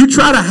 If you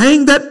try to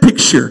hang that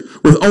picture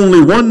with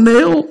only one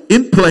nail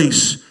in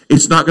place,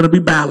 it's not going to be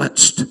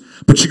balanced.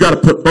 But you got to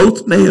put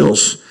both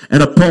nails,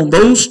 and upon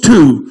those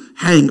 2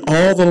 hang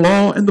all the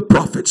law and the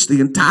prophets.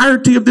 The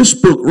entirety of this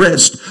book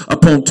rests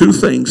upon 2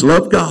 things.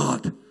 Love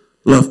God,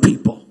 love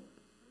people.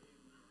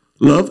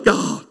 Love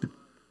God,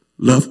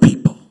 love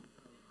people.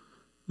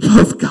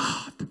 Love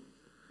God,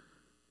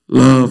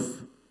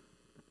 love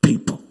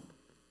people.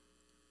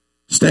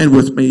 Stand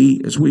with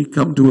me as we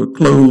come to a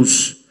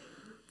close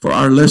for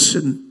our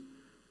lesson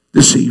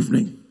this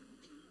evening.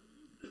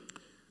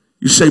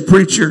 You say,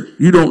 preacher,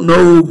 you don't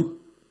know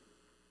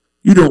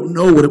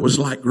what it was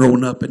like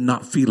growing up and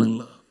not feeling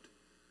loved.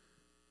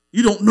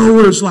 You don't know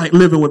what it's like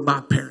living with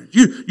my parents.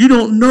 You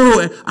don't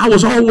know. I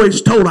was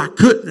always told I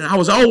couldn't. And I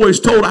was always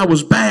told I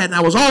was bad. And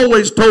I was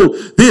always told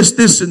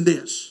this, and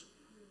this.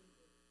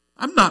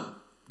 I'm not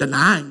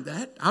denying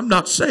that. I'm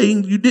not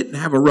saying you didn't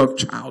have a rough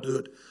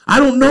childhood. I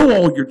don't know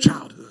all your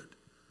childhood.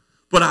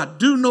 But I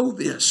do know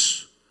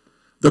this.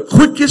 The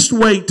quickest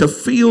way to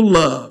feel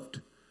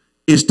loved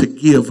is to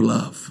give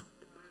love.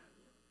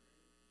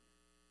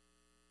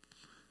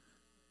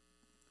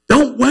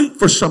 Don't wait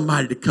for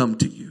somebody to come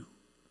to you.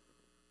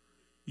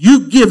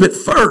 You give it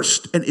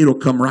first, and it'll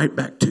come right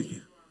back to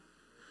you.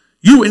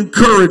 You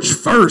encourage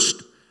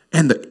first,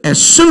 and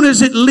as soon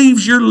as it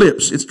leaves your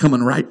lips, it's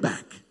coming right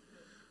back.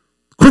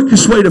 The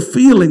quickest way to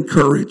feel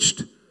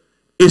encouraged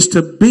is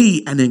to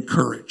be an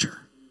encourager.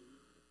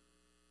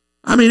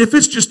 I mean, if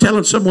it's just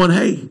telling someone,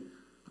 hey,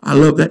 I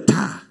love that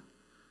tie.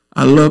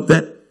 I love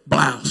that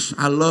blouse.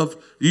 I love,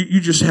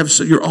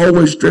 you're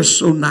always dressed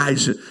so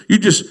nice. You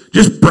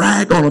just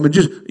brag on them and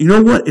you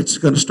know what? It's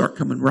going to start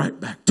coming right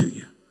back to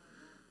you.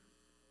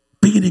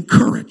 Be an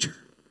encourager.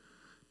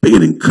 Be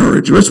an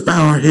encourager. Let's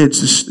bow our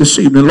heads this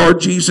evening. Lord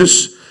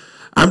Jesus,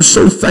 I'm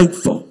so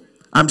thankful.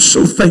 I'm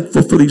so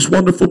thankful for these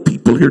wonderful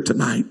people here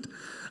tonight.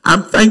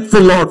 I'm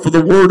thankful, Lord, for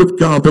the word of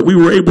God that we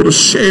were able to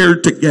share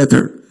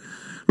together.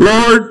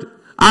 Lord,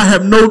 I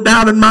have no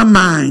doubt in my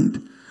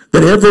mind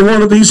that every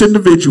one of these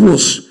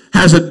individuals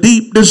has a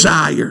deep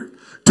desire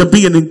to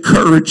be an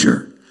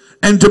encourager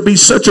and to be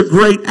such a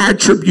great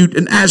attribute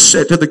and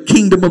asset to the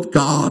kingdom of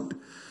God.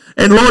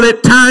 And Lord,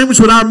 at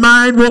times when our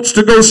mind wants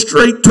to go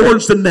straight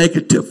towards the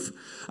negative,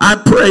 I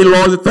pray,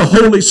 Lord, that the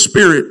Holy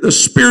Spirit, the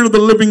Spirit of the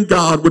living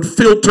God, would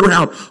filter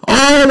out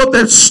all of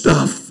that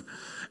stuff,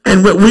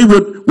 and that we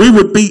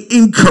would be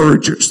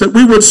encouragers, that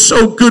we would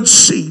sow good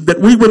seed,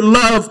 that we would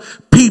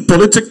love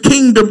people. It's a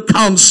kingdom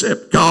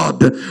concept, God.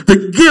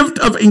 The gift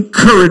of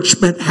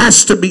encouragement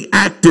has to be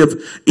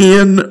active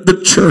in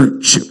the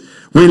church.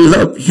 We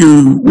love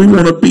you. We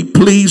want to be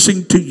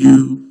pleasing to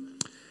you.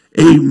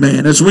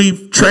 Amen. As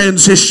we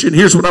transition,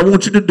 here's what I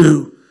want you to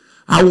do.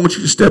 I want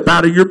you to step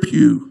out of your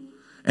pew,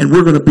 and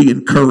we're going to be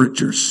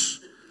encouragers.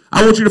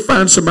 I want you to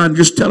find somebody and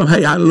just tell them,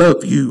 hey, I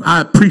love you. I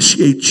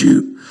appreciate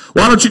you.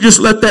 Why don't you just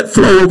let that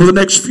flow over the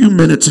next few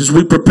minutes as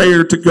we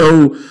prepare to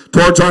go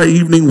towards our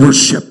evening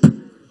worship.